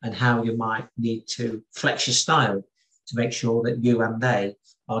 and how you might need to flex your style to make sure that you and they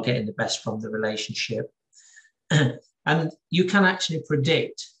are getting the best from the relationship. And you can actually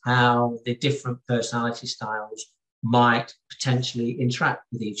predict how the different personality styles might potentially interact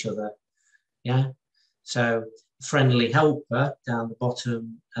with each other. Yeah. So friendly helper down the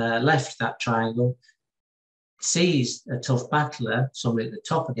bottom left, that triangle, sees a tough battler, somebody at the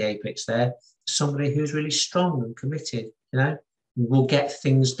top of the apex there, somebody who's really strong and committed, you know, will get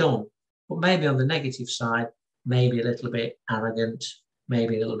things done. But maybe on the negative side, maybe a little bit arrogant,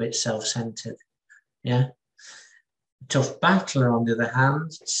 maybe a little bit self-centered. Yeah. Tough battler, on the other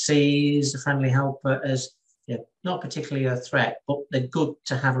hand, sees the friendly helper as, yeah, not particularly a threat, but they're good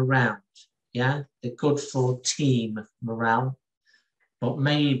to have around. Yeah, they're good for team morale, but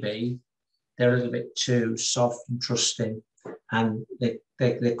maybe they're a little bit too soft and trusting, and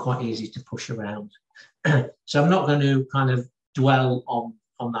they're quite easy to push around. So I'm not going to kind of dwell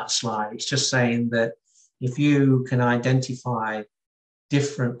on that slide. It's just saying that if you can identify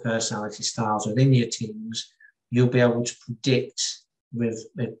different personality styles within your teams, you'll be able to predict with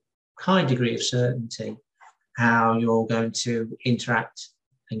a high degree of certainty how you're going to interact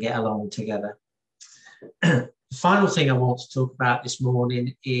and get along together. The final thing I want to talk about this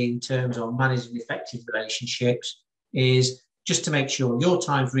morning in terms of managing effective relationships is just to make sure your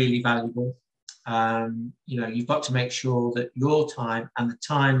time's really valuable. You know, you've got to make sure that your time and the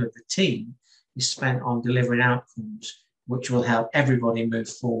time of the team is spent on delivering outcomes, which will help everybody move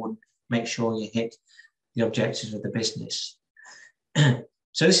forward, make sure you hit the objectives of the business.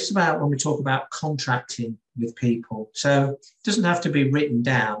 So this is about when we talk about contracting with people. So it doesn't have to be written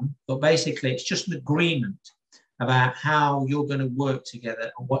down, but basically it's just an agreement about how you're going to work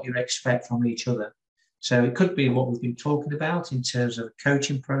together and what you expect from each other. So it could be what we've been talking about in terms of a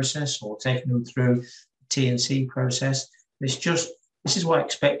coaching process or taking them through the T&C process. It's just, this is what I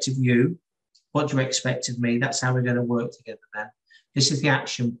expect of you. What do you expect of me? That's how we're going to work together then. This is the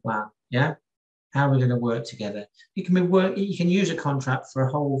action plan, yeah? How we're going to work together. You can use a contract for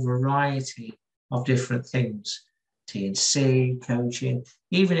a whole variety of different things. T&C, coaching,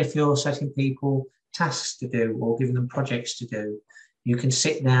 even if you're setting people tasks to do or giving them projects to do, you can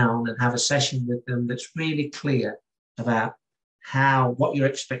sit down and have a session with them that's really clear about what your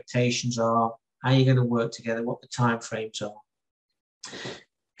expectations are, how you're going to work together, what the timeframes are. It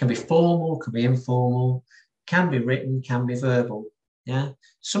can be formal, can be informal, can be written, can be verbal. Yeah,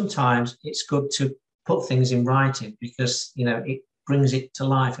 sometimes it's good to put things in writing because, you know, it brings it to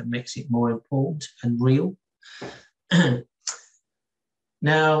life and makes it more important and real.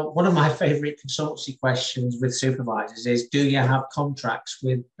 Now, one of my favourite consultancy questions with supervisors is, do you have contracts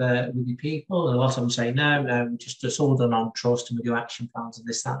with your people? And a lot of them say, no, no, just it's all done on trust and we do action plans and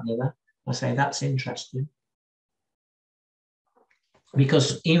this, that and the other. I say, that's interesting.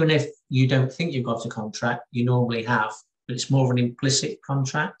 Because even if you don't think you've got a contract, you normally have, but it's more of an implicit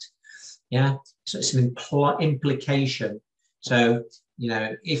contract. Yeah, so it's an implication. So, you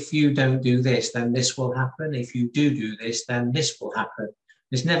know, if you don't do this, then this will happen. If you do this, then this will happen.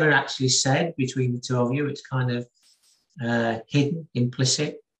 It's never actually said between the two of you. It's kind of hidden,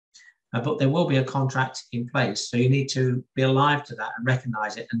 implicit, but there will be a contract in place. So you need to be alive to that and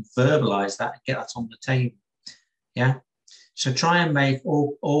recognize it and verbalize that and get that on the table. Yeah. So try and make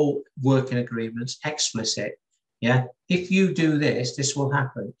all working agreements explicit. Yeah. If you do this, this will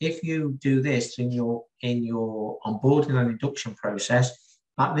happen. If you do this in your onboarding and induction process,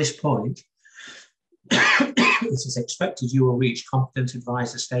 at this point, it is expected you will reach competent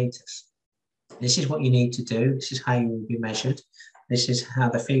advisor status. This is what you need to do. This is how you will be measured. This is how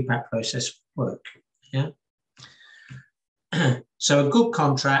the feedback process works. Yeah. So a good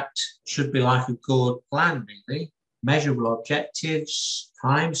contract should be like a good plan, really. Measurable objectives,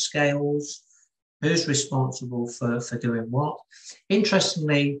 time scales, who's responsible for doing what.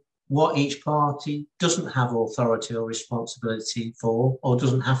 Interestingly, what each party doesn't have authority or responsibility for or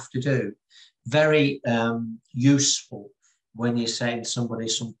doesn't have to do. Very useful when you're saying somebody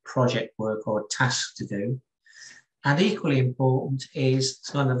some project work or a task to do. And equally important is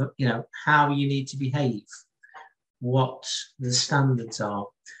kind of, you know, how you need to behave, what the standards are,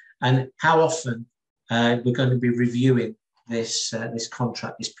 and how often we're going to be reviewing this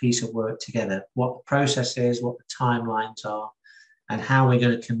contract, this piece of work together, what the process is, what the timelines are, and how we're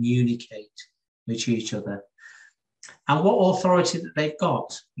going to communicate with each other. And what authority that they've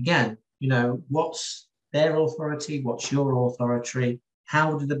got. Again, you know, what's their authority, what's your authority,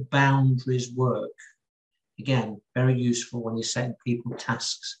 how do the boundaries work? Again, very useful when you're setting people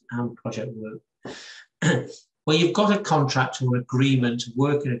tasks and project work. Well, you've got a contract or agreement, a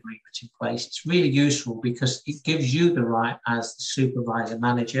working agreement in place. It's really useful because it gives you the right as the supervisor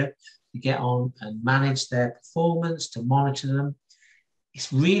manager to get on and manage their performance, to monitor them.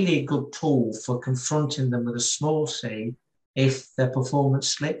 It's really a good tool for confronting them with a small c if their performance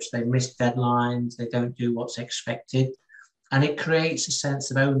slips, they miss deadlines, they don't do what's expected. And it creates a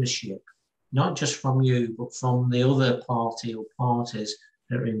sense of ownership, not just from you, but from the other party or parties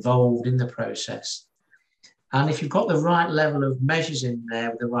that are involved in the process. And if you've got the right level of measures in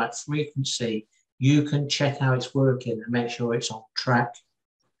there with the right frequency, you can check how it's working and make sure it's on track.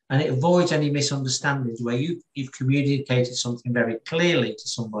 And it avoids any misunderstandings where you've communicated something very clearly to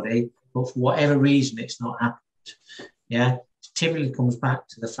somebody, but for whatever reason, it's not happened. Yeah, it typically comes back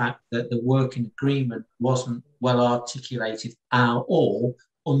to the fact that the working agreement wasn't well articulated or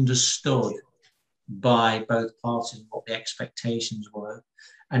understood by both parties what the expectations were.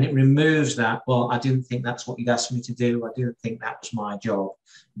 And it removes that, well, I didn't think that's what you'd asked me to do. I didn't think that was my job.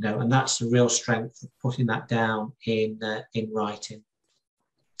 You know, and that's the real strength of putting that down in writing.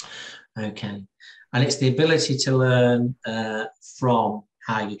 Okay. And it's the ability to learn from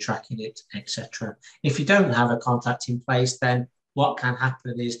how you're tracking it, etc. If you don't have a contract in place, then what can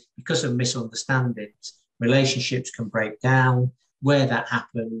happen is because of misunderstandings, relationships can break down. Where that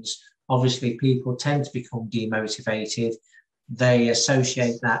happens, obviously people tend to become demotivated. They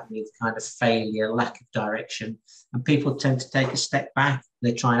associate that with kind of failure, lack of direction, and people tend to take a step back.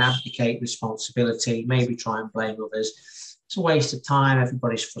 They try and abdicate responsibility, maybe try and blame others. It's a waste of time.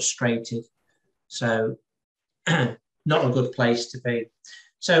 Everybody's frustrated. So not a good place to be.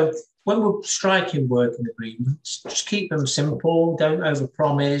 So when we're striking working agreements, just keep them simple. Don't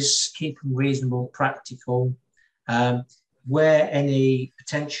overpromise. Keep them reasonable, practical. Where any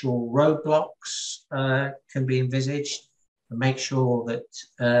potential roadblocks can be envisaged, make sure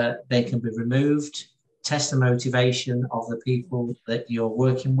that they can be removed. Test the motivation of the people that you're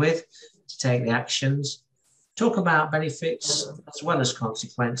working with to take the actions. Talk about benefits as well as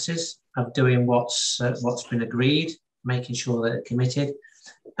consequences of doing what's been agreed, making sure that they're committed,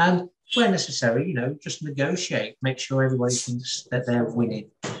 and where necessary, you know, just negotiate. Make sure everybody thinks that they're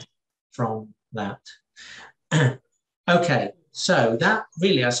winning from that. Okay. So that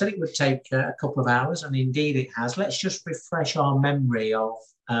really, I said it would take a couple of hours, and indeed it has. Let's just refresh our memory of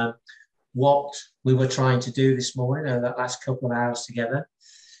what we were trying to do this morning over that last couple of hours together.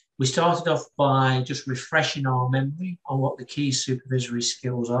 We started off by just refreshing our memory on what the key supervisory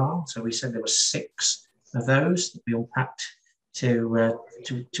skills are. So we said there were 6 of those that we unpacked to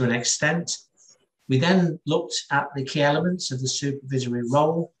an extent. We then looked at the key elements of the supervisory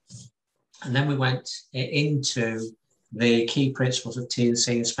role, and then we went into the key principles of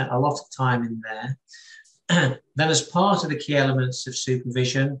T&C and spent a lot of time in there. Then as part of the key elements of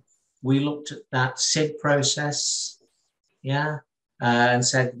supervision, we looked at that SID process, and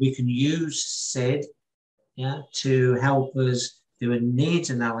said we can use SID, to help us do a needs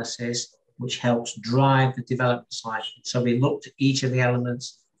analysis, which helps drive the development cycle. So we looked at each of the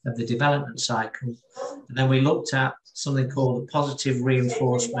elements of the development cycle. And then we looked at something called the positive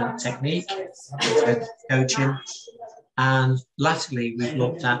reinforcement technique, coaching. And lastly, we've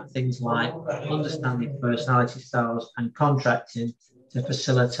looked at things like understanding personality styles and contracting to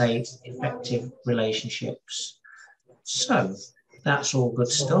facilitate effective relationships. So that's all good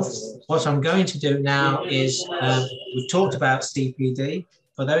stuff. What I'm going to do now is, we've talked about CPD.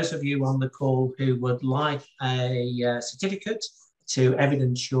 For those of you on the call who would like a certificate to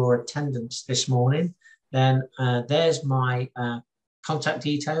evidence your attendance this morning, then there's my contact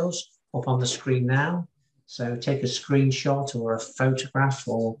details up on the screen now. So take a screenshot or a photograph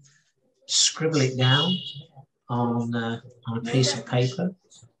or scribble it down on a piece of paper.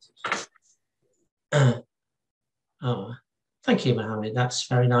 Oh, thank you, Mohammed. That's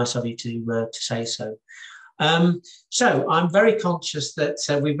very nice of you to say so. So I'm very conscious that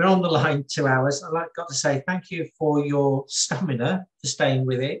we've been on the line 2 hours. I've got to say thank you for your stamina for staying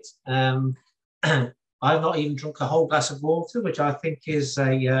with it. I've not even drunk a whole glass of water, which I think is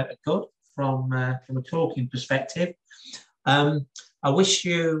a good from a talking perspective. I wish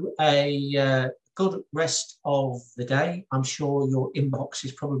you a good rest of the day. I'm sure your inbox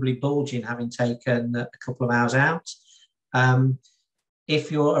is probably bulging, having taken a couple of hours out.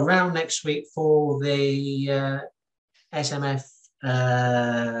 If you're around next week for the SMF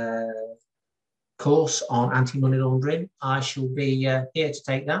course on anti-money laundering, I shall be here to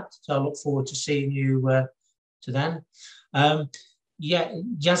take that. So I look forward to seeing you to then.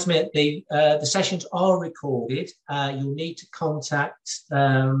 Jasmine, the sessions are recorded. You'll need to contact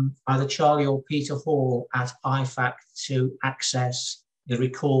either Charlie or Peter Hall at IFAC to access the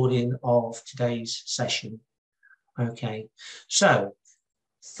recording of today's session. Okay, so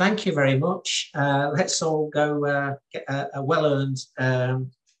thank you very much. Let's all go get a well-earned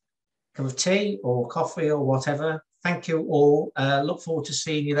cup of tea or coffee or whatever. Thank you all. Look forward to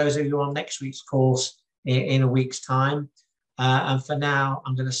seeing you, those of you on next week's course in a week's time. And for now,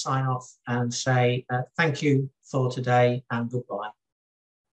 I'm going to sign off and say thank you for today and goodbye.